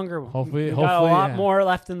it's a longer one. Hopefully we got a lot more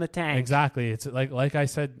left in the tank. Exactly. It's like I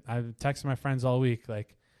said, I've texted my friends all week.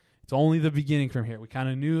 Like, it's only the beginning from here. We kind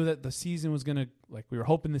of knew that the season was gonna, we were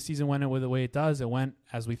hoping the season went with the way it does. It went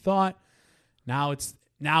as we thought. Now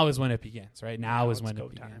is when it begins, right? Now is when it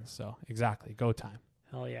begins. Time. So exactly, go time.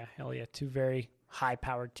 Hell yeah. Two very high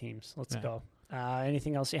powered teams. Let's go.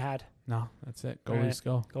 Anything else you had? No, that's it. Goalies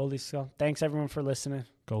go. Goalies go. Thanks everyone for listening.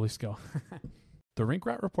 Goalies go. The Rink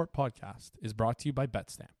Rat Report podcast is brought to you by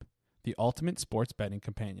BetStamp, the ultimate sports betting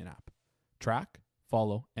companion app. Track,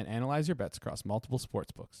 follow, and analyze your bets across multiple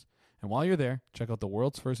sports books. And while you're there, check out the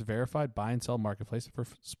world's first verified buy and sell marketplace for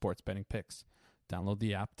sports betting picks. Download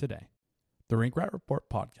the app today. The Rink Rat Report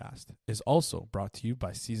podcast is also brought to you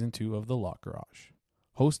by Season 2 of The Law Garage.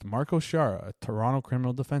 Host Marco Sciarra, a Toronto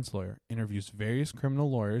criminal defense lawyer, interviews various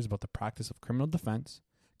criminal lawyers about the practice of criminal defense,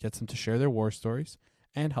 gets them to share their war stories,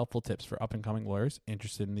 and helpful tips for up-and-coming lawyers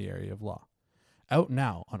interested in the area of law. Out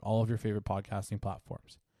now on all of your favorite podcasting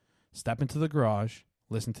platforms. Step into the garage,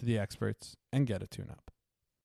 listen to the experts, and get a tune-up.